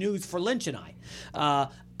not good news for Lynch and I.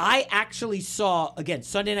 I actually saw, again,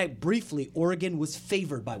 Sunday night briefly, Oregon was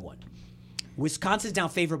favored by 1. Wisconsin's now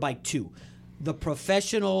favored by 2. The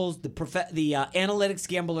professionals, the analytics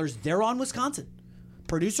gamblers, they're on Wisconsin.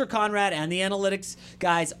 Producer Conrad and the analytics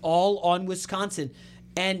guys all on Wisconsin.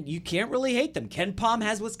 And you can't really hate them. Ken Pom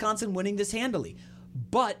has Wisconsin winning this handily.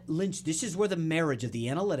 But, Lynch, this is where the marriage of the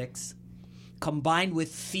analytics combined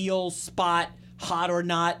with feel, spot, hot or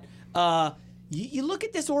not, you look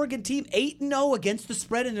at this Oregon team, 8-0 against the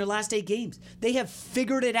spread in their last 8 games. They have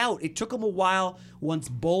figured it out. It took them a while once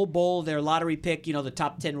Bull, their lottery pick, the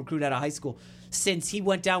top 10 recruit out of high school, since he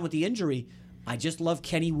went down with the injury. I just love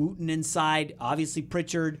Kenny Wooten inside. Obviously,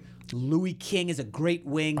 Pritchard. Louis King is a great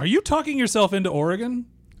wing. Are you talking yourself into Oregon?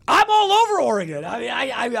 I'm all over Oregon. I mean,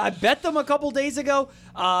 I bet them a couple days ago.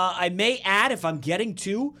 I may add, if I'm getting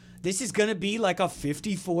 2, this is going to be like a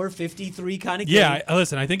 54-53 kind of game. Yeah,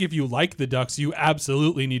 listen, I think if you like the Ducks, you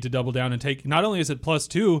absolutely need to double down and take, not only is it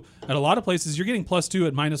 +2, at a lot of places you're getting +2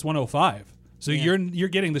 at -105. So you're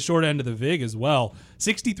getting the short end of the vig as well.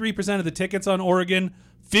 63% of the tickets on Oregon,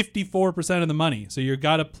 54% of the money. So you've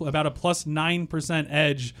got about a +9%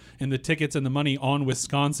 edge in the tickets and the money on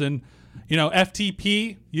Wisconsin.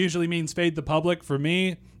 FTP usually means fade the public. For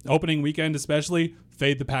me, opening weekend especially,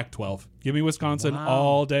 fade the Pac-12. Give me Wisconsin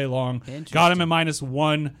all day long. Got him at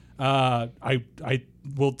 -1. I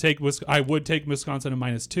would take Wisconsin at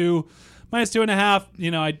 -2.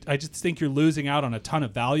 -2.5, I just think you're losing out on a ton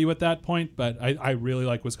of value at that point, but I really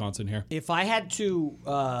like Wisconsin here. If I had to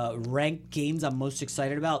rank games I'm most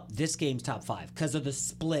excited about, this game's top 5 because of the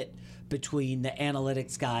split between the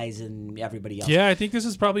analytics guys and everybody else. Yeah, I think this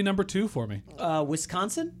is probably number 2 for me.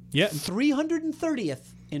 Wisconsin? Yeah.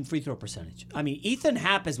 330th in free throw percentage. I mean, Ethan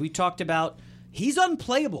Happ, as we talked about, he's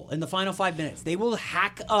unplayable in the final 5 minutes. They will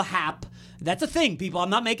hack a Happ. That's a thing, people. I'm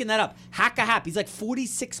not making that up. Hack a Happ. He's like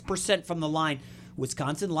 46% from the line.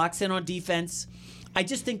 Wisconsin locks in on defense. I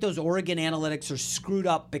just think those Oregon analytics are screwed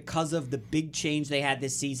up because of the big change they had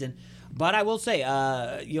this season. But I will say,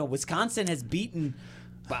 Wisconsin has beaten.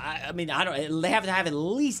 I mean, they have to have at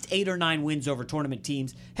least 8 or 9 wins over tournament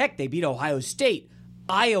teams. Heck, they beat Ohio State.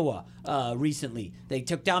 Iowa recently. They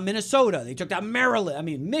took down Minnesota. They took down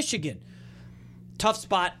Michigan. Tough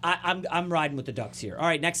spot. I'm riding with the Ducks here. All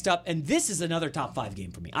right, next up, and this is another top 5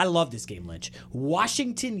 game for me. I love this game, Lynch.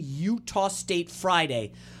 Washington, Utah State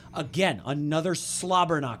Friday. Again, another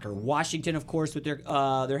slobber knocker. Washington, of course, with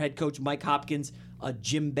their head coach Mike Hopkins, a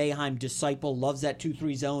Jim Boeheim disciple, loves that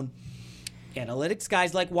 2-3 zone. Analytics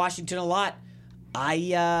guys like Washington a lot.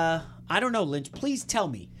 I don't know, Lynch. Please tell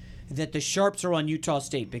me that the Sharps are on Utah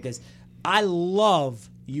State because I love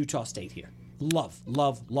Utah State here. Love.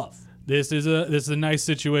 This is a nice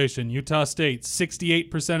situation. Utah State,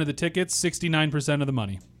 68% of the tickets, 69% of the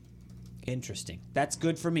money. Interesting. That's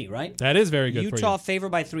good for me, right? That is very good for you. Utah favored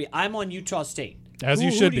by 3. I'm on Utah State. As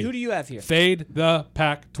you should be. Who do you have here? Fade the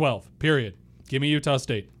Pac-12, period. Give me Utah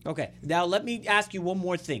State. Okay. Now let me ask you one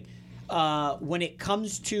more thing. When it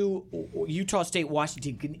comes to Utah State,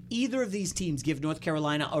 Washington, can either of these teams give North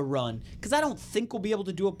Carolina a run? Because I don't think we'll be able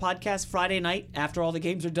to do a podcast Friday night after all the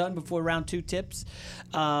games are done before round 2 tips.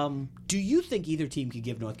 Do you think either team could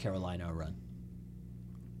give North Carolina a run?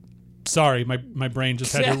 Sorry, my brain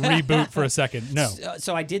just had to reboot for a second. No.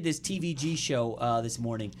 So I did this TVG show this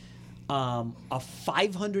morning. A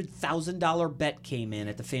 $500,000 bet came in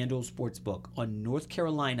at the FanDuel Sportsbook on North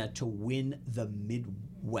Carolina to win the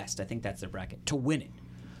Midwest. I think that's their bracket. To win it.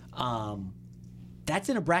 That's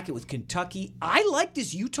in a bracket with Kentucky. I like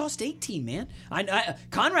this Utah State team, man.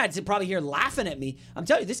 Conrad's probably here laughing at me. I'm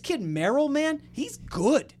telling you, this kid Merrill, man, he's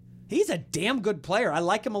good. He's a damn good player. I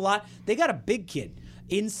like him a lot. They got a big kid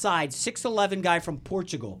inside, 6'11" guy from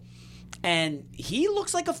Portugal. And he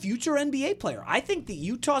looks like a future NBA player. I think that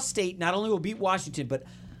Utah State not only will beat Washington, but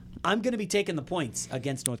I'm going to be taking the points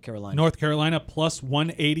against North Carolina. North Carolina plus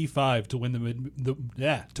 185 to win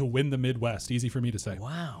the Midwest. Easy for me to say.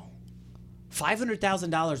 Wow.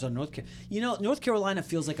 $500,000 on North Carolina. You know, North Carolina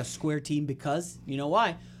feels like a square team because, you know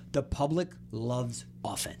why? The public loves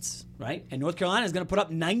offense, right? And North Carolina is going to put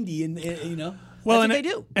up 90 Well, that's what they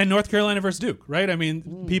do. And North Carolina versus Duke, right? I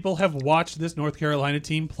mean, people have watched this North Carolina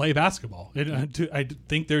team play basketball. I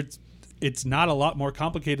think it's not a lot more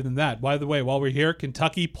complicated than that. By the way, while we're here,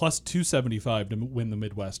 Kentucky plus 275 to win the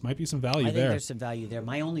Midwest. Might be some value there. I think there's some value there.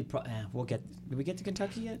 My only did we get to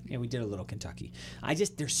Kentucky yet? Yeah, we did a little Kentucky.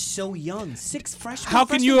 They're so young. 6 freshmen. How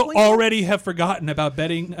can you already have forgotten about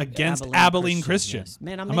betting against Abilene Christian? Yes.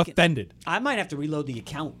 Man, I'm offended. I might have to reload the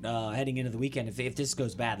account heading into the weekend if this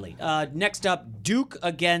goes badly. Next up, Duke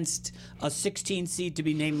against a 16 seed to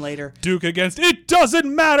be named later. Duke against, it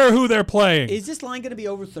doesn't matter who they're playing. Is this line going to be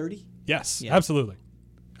over 30? Yes, absolutely.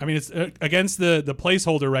 I mean, it's against the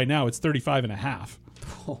placeholder right now. It's 35.5.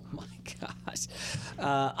 Oh my gosh!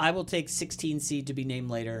 I will take 16 seed to be named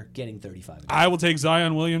later, getting 35. I will take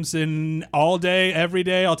Zion Williamson all day, every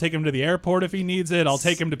day. I'll take him to the airport if he needs it. I'll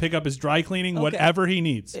take him to pick up his dry cleaning, whatever he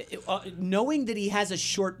needs. Knowing that he has a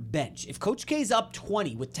short bench, if Coach K's up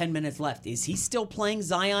 20 with 10 minutes left, is he still playing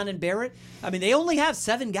Zion and Barrett? I mean, they only have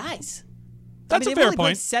 7 guys. That's a fair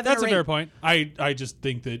point. That's a fair point. I just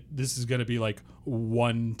think that this is going to be like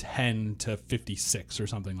 110 to 56 or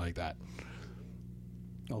something like that.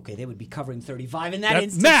 Okay, they would be covering 35 in that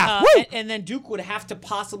instance. And then Duke would have to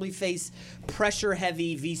possibly face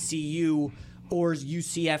pressure-heavy VCU or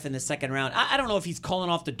UCF in the second round. I don't know if he's calling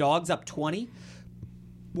off the Dogs up 20.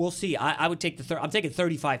 We'll see. I would take I'm taking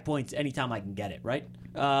 35 points anytime I can get it, right?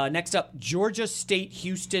 Next up, Georgia State,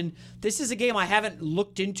 Houston. This is a game I haven't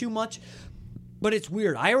looked into much, but it's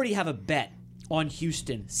weird. I already have a bet on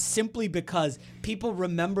Houston simply because people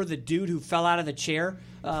remember the dude who fell out of the chair,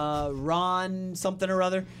 Ron something or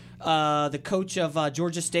other, the coach of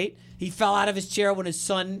Georgia State. He fell out of his chair when his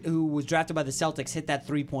son, who was drafted by the Celtics, hit that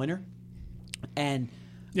three-pointer. And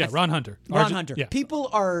Ron Hunter. Ron Hunter. Yeah. People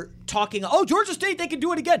are talking, Georgia State, they can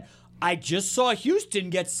do it again. I just saw Houston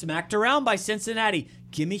get smacked around by Cincinnati.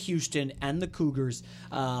 Give me Houston and the Cougars.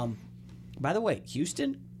 By the way,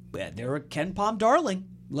 Houston, they're a Ken Palm darling.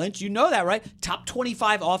 Lynch, you know that, right? Top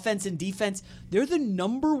 25 offense and defense. They're the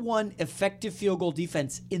number 1 effective field goal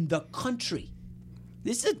defense in the country.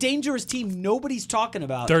 This is a dangerous team nobody's talking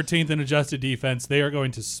about. 13th in adjusted defense. They are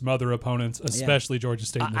going to smother opponents, especially Georgia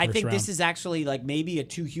State in the first round. I think this is actually like maybe a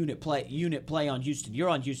 2-unit play on Houston. You're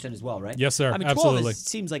on Houston as well, right? Yes, sir. I mean, 12 absolutely.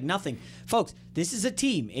 Seems like nothing. Folks, this is a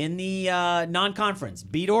team in the non-conference.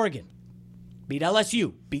 Beat Oregon. Beat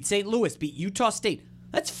LSU. Beat St. Louis. Beat Utah State.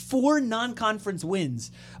 That's 4 non-conference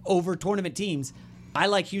wins over tournament teams. I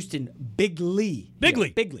like Houston bigly.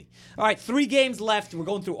 Bigly. All right, 3 games left. We're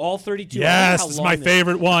going through all 32. Yes, this is my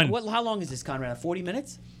favorite one. How long is this, Conrad? 40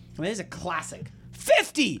 minutes? I mean, this is a classic.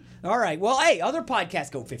 50! All right, well, hey, other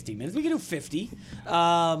podcasts go 50 minutes. We can do 50.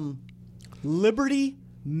 Liberty,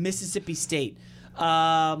 Mississippi State.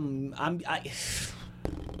 A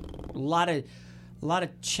lot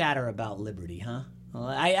of chatter about Liberty, huh? Well,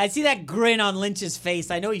 I see that grin on Lynch's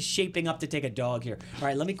face. I know he's shaping up to take a dog here. All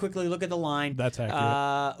right, let me quickly look at the line. That's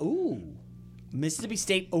accurate. Mississippi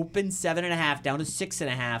State opened 7.5 down to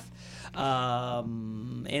 6.5.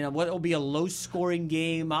 And what will be a low-scoring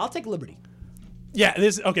game? I'll take Liberty. Yeah,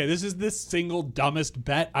 this is the single dumbest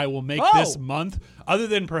bet I will make this month, other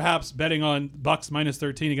than perhaps betting on Bucks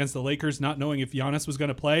 -13 against the Lakers, not knowing if Giannis was going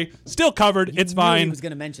to play. Still covered. It's fine. He was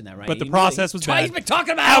going to mention that, right? But the process was bad. He's been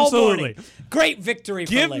talking about it Absolutely. all morning. Great victory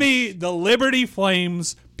for Give Lynch. me the Liberty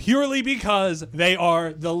Flames purely because they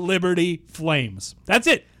are the Liberty Flames. That's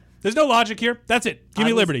it. There's no logic here. That's it. Give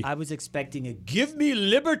me Liberty. I was expecting a give me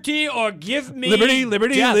liberty or give me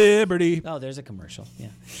Liberty. Oh, there's a commercial.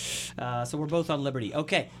 Yeah. So we're both on Liberty.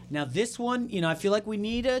 Okay. Now this one, I feel like we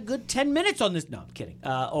need a good 10 minutes on this. No, I'm kidding.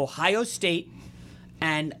 Ohio State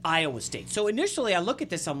and Iowa State. So initially I look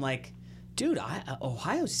at this, I'm like, dude,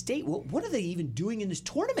 Ohio State, what are they even doing in this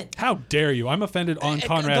tournament? How dare you? I'm offended on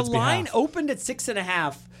Conrad's The line behalf. opened at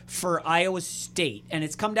 6.5 for Iowa State, and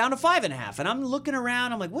it's come down to 5.5. And I'm looking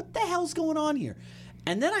around, I'm like, what the hell's going on here?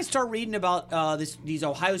 And then I start reading about these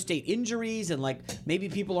Ohio State injuries, and like maybe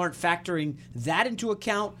people aren't factoring that into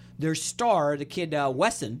account. Their star, the kid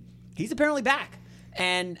Wesson, he's apparently back.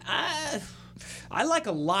 And I like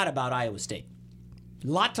a lot about Iowa State. A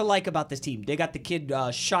lot to like about this team. They got the kid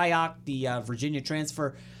Shyok, the Virginia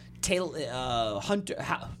transfer.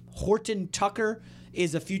 Horton Tucker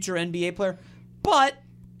is a future NBA player. But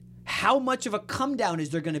how much of a come down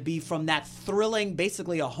is there going to be from that thrilling,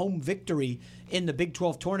 basically a home victory in the Big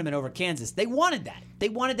 12 tournament over Kansas? They wanted that. They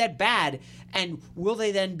wanted that bad. And will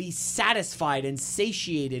they then be satisfied and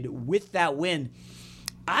satiated with that win?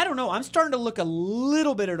 I don't know. I'm starting to look a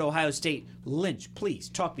little bit at Ohio State. Lynch, please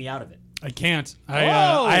talk me out of it. I can't.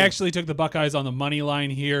 I actually took the Buckeyes on the money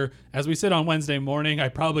line here. As we said on Wednesday morning, I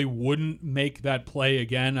probably wouldn't make that play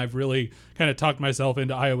again. I've really kind of talked myself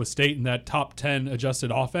into Iowa State in that top 10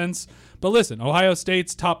 adjusted offense. But listen, Ohio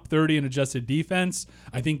State's top 30 in adjusted defense.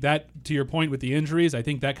 I think that, to your point with the injuries, I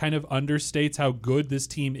think that kind of understates how good this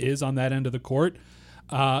team is on that end of the court.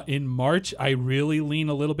 In March, I really lean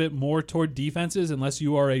a little bit more toward defenses unless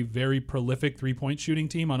you are a very prolific three-point shooting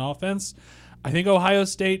team on offense. I think Ohio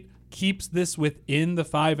State keeps this within the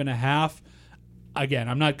 5.5. Again,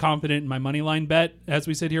 I'm not confident in my money line bet as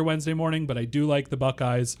we sit here Wednesday morning, but I do like the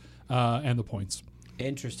Buckeyes and the points.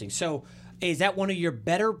 Interesting. So is that one of your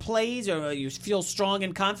better plays, or you feel strong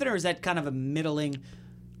and confident, or is that kind of a middling?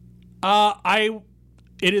 It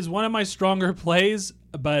is one of my stronger plays,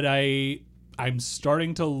 but I'm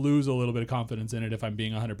starting to lose a little bit of confidence in it, if I'm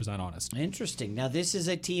being 100% honest. Interesting. Now, this is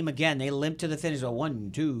a team, again, they limp to the finish.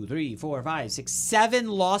 1, 2, 3, 4, 5, 6, 7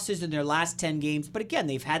 losses in their last 10 games. But again,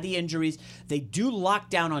 they've had the injuries. They do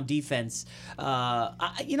lock down on defense.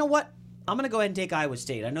 You know what? I'm going to go ahead and take Iowa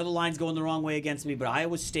State. I know the line's going the wrong way against me, but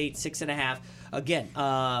Iowa State, 6.5. Again.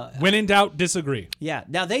 When in doubt, disagree. Yeah.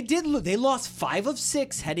 Now, they lost 5 of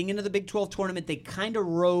 6 heading into the Big 12 tournament. They kind of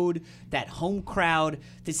rode that home crowd.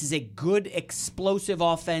 This is a good, explosive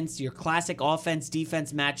offense, your classic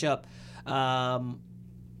offense-defense matchup. I'm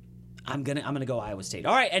gonna go Iowa State.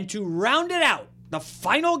 All right, and to round it out, the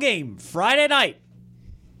final game, Friday night,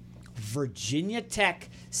 Virginia Tech,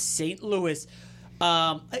 St. Louis.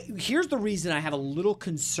 Here's the reason I have a little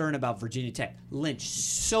concern about Virginia Tech. Lynch,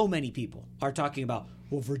 so many people are talking about,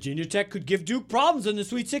 well, Virginia Tech could give Duke problems in the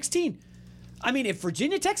Sweet 16. I mean, if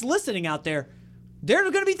Virginia Tech's listening out there, they're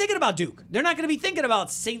going to be thinking about Duke. They're not going to be thinking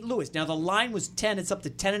about St. Louis. Now, the line was 10. It's up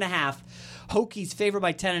to 10.5. Hokies favored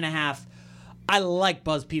by 10.5. I like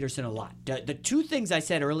Buzz Peterson a lot. The two things I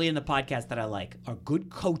said early in the podcast that I like are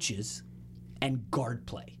good coaches and guard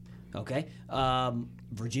play. Okay?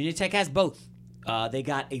 Virginia Tech has both. They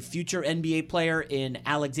got a future NBA player in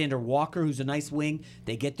Alexander Walker, who's a nice wing.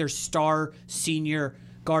 They get their star senior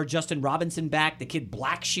guard Justin Robinson back. The kid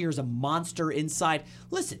Blackshear's a monster inside.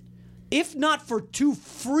 Listen, if not for 2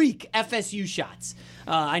 freak FSU shots,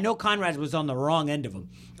 I know Conrad was on the wrong end of them.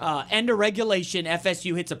 End of regulation,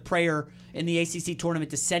 FSU hits a prayer in the ACC tournament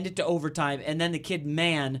to send it to overtime, and then the kid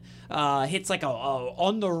Mann hits like a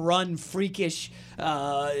on-the-run freakish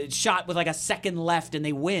shot with like a second left, and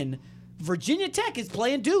they win. Virginia Tech is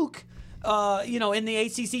playing Duke, in the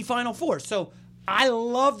ACC Final Four. So I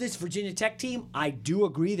love this Virginia Tech team. I do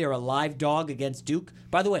agree they're a live dog against Duke.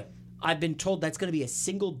 By the way, I've been told that's going to be a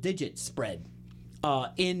single-digit spread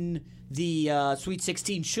in the Sweet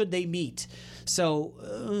 16 should they meet. So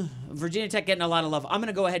Virginia Tech getting a lot of love. I'm going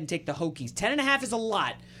to go ahead and take the Hokies. 10.5 is a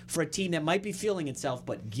lot for a team that might be feeling itself,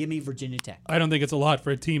 but give me Virginia Tech. I don't think it's a lot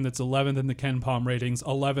for a team that's 11th in the Ken Palm ratings,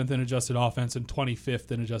 11th in adjusted offense, and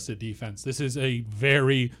 25th in adjusted defense. This is a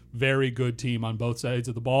very, very good team on both sides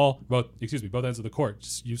of the ball, both ends of the court.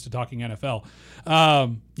 Just used to talking NFL.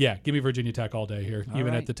 Give me Virginia Tech all day here,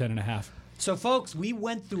 even at the 10.5. So, folks, we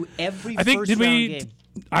went through every first round game.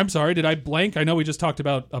 I'm sorry, did I blank? I know we just talked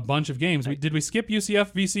about a bunch of games. Did we skip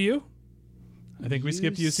UCF VCU? I think we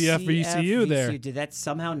skipped UCF VCU there. Did that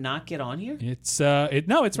somehow not get on here? It's right.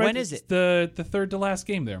 When is it? The third to last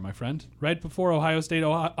game there, my friend. Right before Ohio State,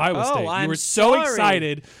 Iowa State. I'm you were so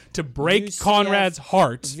excited to break UCF Conrad's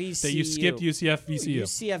heart VCU. that you skipped UCF VCU.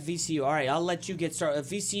 UCF VCU. All right, I'll let you get started.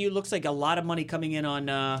 VCU looks like a lot of money coming in on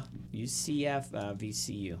UCF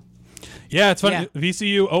VCU. Yeah, it's funny. Yeah.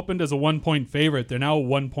 VCU opened as a 1-point favorite. They're now a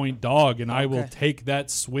 1-point dog, and I will take that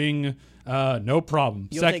swing. No problem.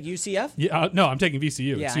 You'll take UCF? Yeah, no, I'm taking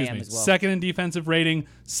VCU. Yeah, Excuse I am me. as well. Second in defensive rating,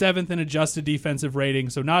 7th in adjusted defensive rating.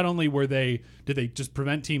 So not only did they just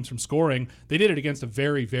prevent teams from scoring, they did it against a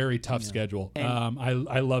very, very tough schedule.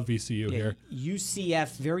 I love VCU here.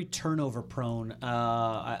 UCF, very turnover prone.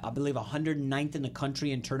 I believe 109th in the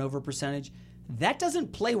country in turnover percentage. That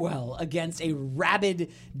doesn't play well against a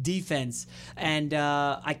rabid defense, and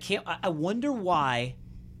I wonder why.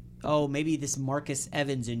 Oh, maybe this Marcus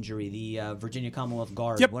Evans injury, the Virginia Commonwealth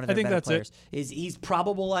guard, one of their better players. He's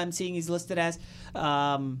probable. I'm seeing he's listed as.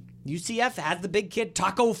 UCF has the big kid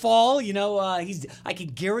Taco Fall. I can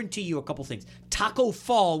guarantee you a couple things. Taco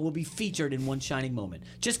Fall will be featured in One Shining Moment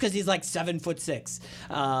just because he's like 7'6".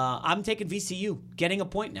 I'm taking VCU, getting a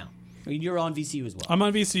point now. I mean, you're on VCU as well. I'm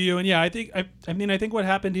on VCU, and I think what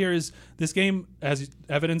happened here is this game, as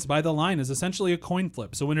evidenced by the line, is essentially a coin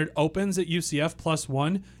flip. So when it opens at UCF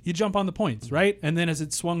 +1, you jump on the points, right? And then as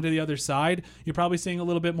it swung to the other side, you're probably seeing a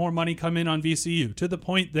little bit more money come in on VCU, to the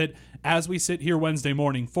point that as we sit here Wednesday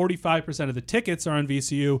morning, 45% of the tickets are on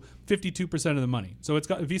VCU, 52% of the money. So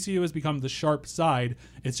VCU has become the sharp side.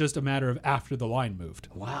 It's just a matter of after the line moved.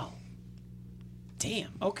 Wow.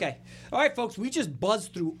 Damn. Okay. All right, folks. We just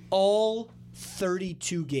buzzed through all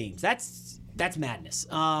 32 games. That's madness.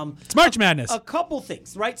 It's March Madness. A couple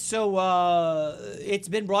things, right? So it's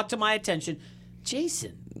been brought to my attention.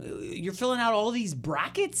 Jason, you're filling out all these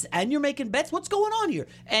brackets and you're making bets. What's going on here?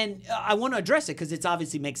 And I want to address it because it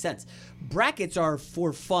obviously makes sense. Brackets are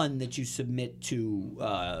for fun that you submit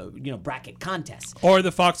to, bracket contests. Or the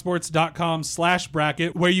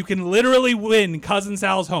foxsports.com/bracket where you can literally win Cousin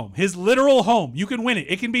Sal's home. His literal home. You can win it.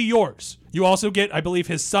 It can be yours. You also get, I believe,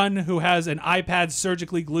 his son who has an iPad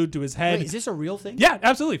surgically glued to his head. Wait, is this a real thing? Yeah,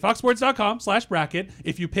 absolutely. foxsports.com/bracket.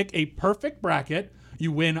 If you pick a perfect bracket,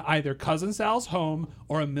 you win either Cousin Sal's home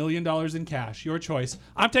or $1 million in cash. Your choice.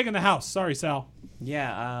 I'm taking the house. Sorry, Sal.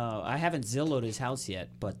 Yeah, I haven't Zillowed his house yet,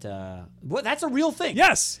 but that's a real thing.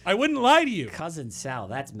 Yes, I wouldn't lie to you. Cousin Sal,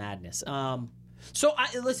 that's madness. So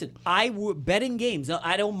listen, betting games.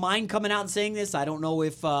 I don't mind coming out and saying this. I don't know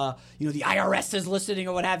if the IRS is listening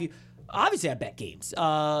or what have you. Obviously, I bet games.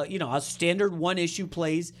 A standard one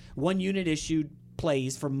unit issued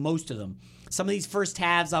plays for most of them. Some of these first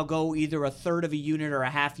halves, I'll go either a third of a unit or a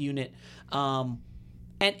half unit. And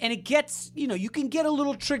it gets, you can get a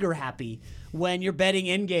little trigger happy when you're betting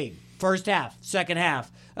in game. First half, second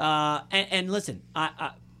half. And listen,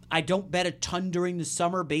 I don't bet a ton during the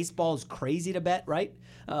summer. Baseball is crazy to bet, right?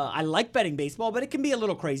 I like betting baseball, but it can be a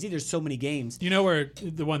little crazy. There's so many games. You know where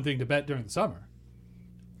the one thing to bet during the summer?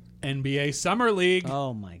 NBA Summer League.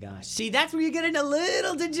 Oh, my gosh. See, that's where you get into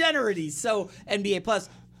little degeneracy. So, NBA Plus.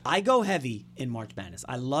 I go heavy in March Madness.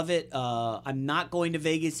 I love it. I'm not going to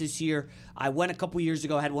Vegas this year. I went a couple years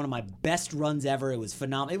ago. I had one of my best runs ever. It was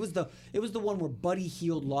phenomenal. It was the one where Buddy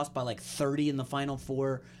Hield lost by like 30 in the Final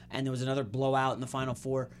Four, and there was another blowout in the Final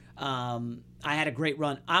Four. I had a great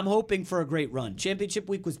run. I'm hoping for a great run. Championship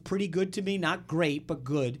week was pretty good to me. Not great, but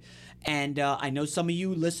good. And I know some of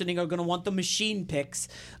you listening are going to want the machine picks.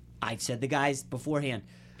 I said the guys beforehand.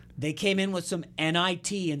 They came in with some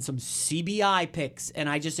NIT and some CBI picks, and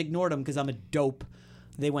I just ignored them because I'm a dope.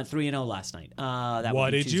 They went 3-0 last night.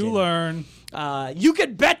 What did you learn? You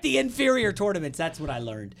could bet the inferior tournaments. That's what I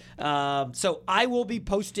learned. So I will be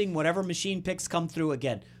posting whatever machine picks come through.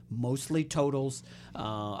 Again, mostly totals.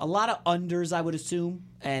 A lot of unders, I would assume.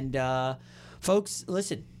 And folks,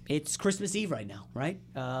 listen, it's Christmas Eve right now, right?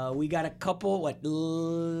 We got a couple,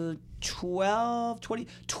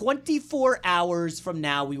 24 hours from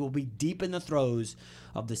now, we will be deep in the throes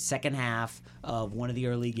of the second half of one of the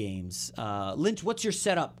early games. Lynch, what's your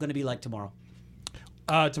setup going to be like tomorrow?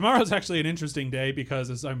 Tomorrow's actually an interesting day because,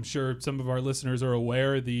 as I'm sure some of our listeners are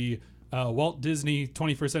aware, the Walt Disney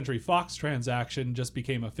 21st Century Fox transaction just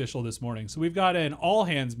became official this morning. So we've got an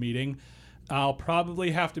all-hands meeting. I'll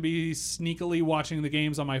probably have to be sneakily watching the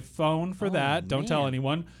games on my phone for that. Don't tell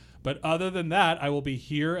anyone. But other than that, I will be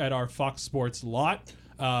here at our Fox Sports lot,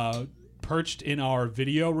 perched in our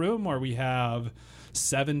video room where we have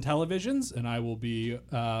 7 televisions, and I will be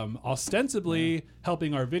ostensibly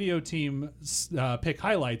helping our video team pick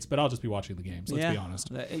highlights, but I'll just be watching the games. Let's be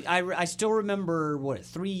honest. I still remember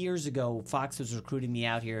 3 years ago, Fox was recruiting me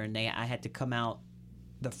out here, and I had to come out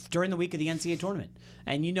during the week of the NCAA tournament.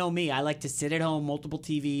 And you know me, I like to sit at home, multiple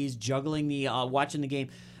TVs, juggling the watching the game.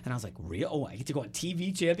 And I was like, real? Oh, I get to go on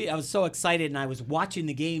TV champion? I was so excited, and I was watching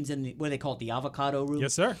the games in what do they call it, the avocado room?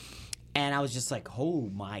 Yes, sir. And I was just like, oh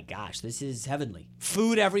my gosh, this is heavenly.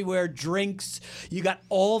 Food everywhere, drinks. You got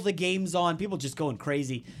all the games on. People just going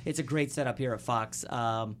crazy. It's a great setup here at Fox.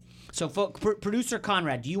 So, producer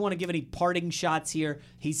Conrad, do you want to give any parting shots here?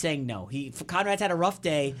 He's saying no. Conrad's had a rough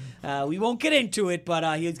day. We won't get into it,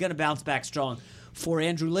 but he's going to bounce back strong. For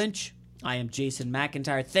Andrew Lynch, I am Jason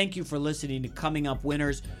McIntyre. Thank you for listening to Coming Up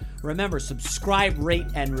Winners. Remember, subscribe, rate,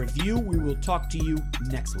 and review. We will talk to you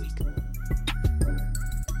next week.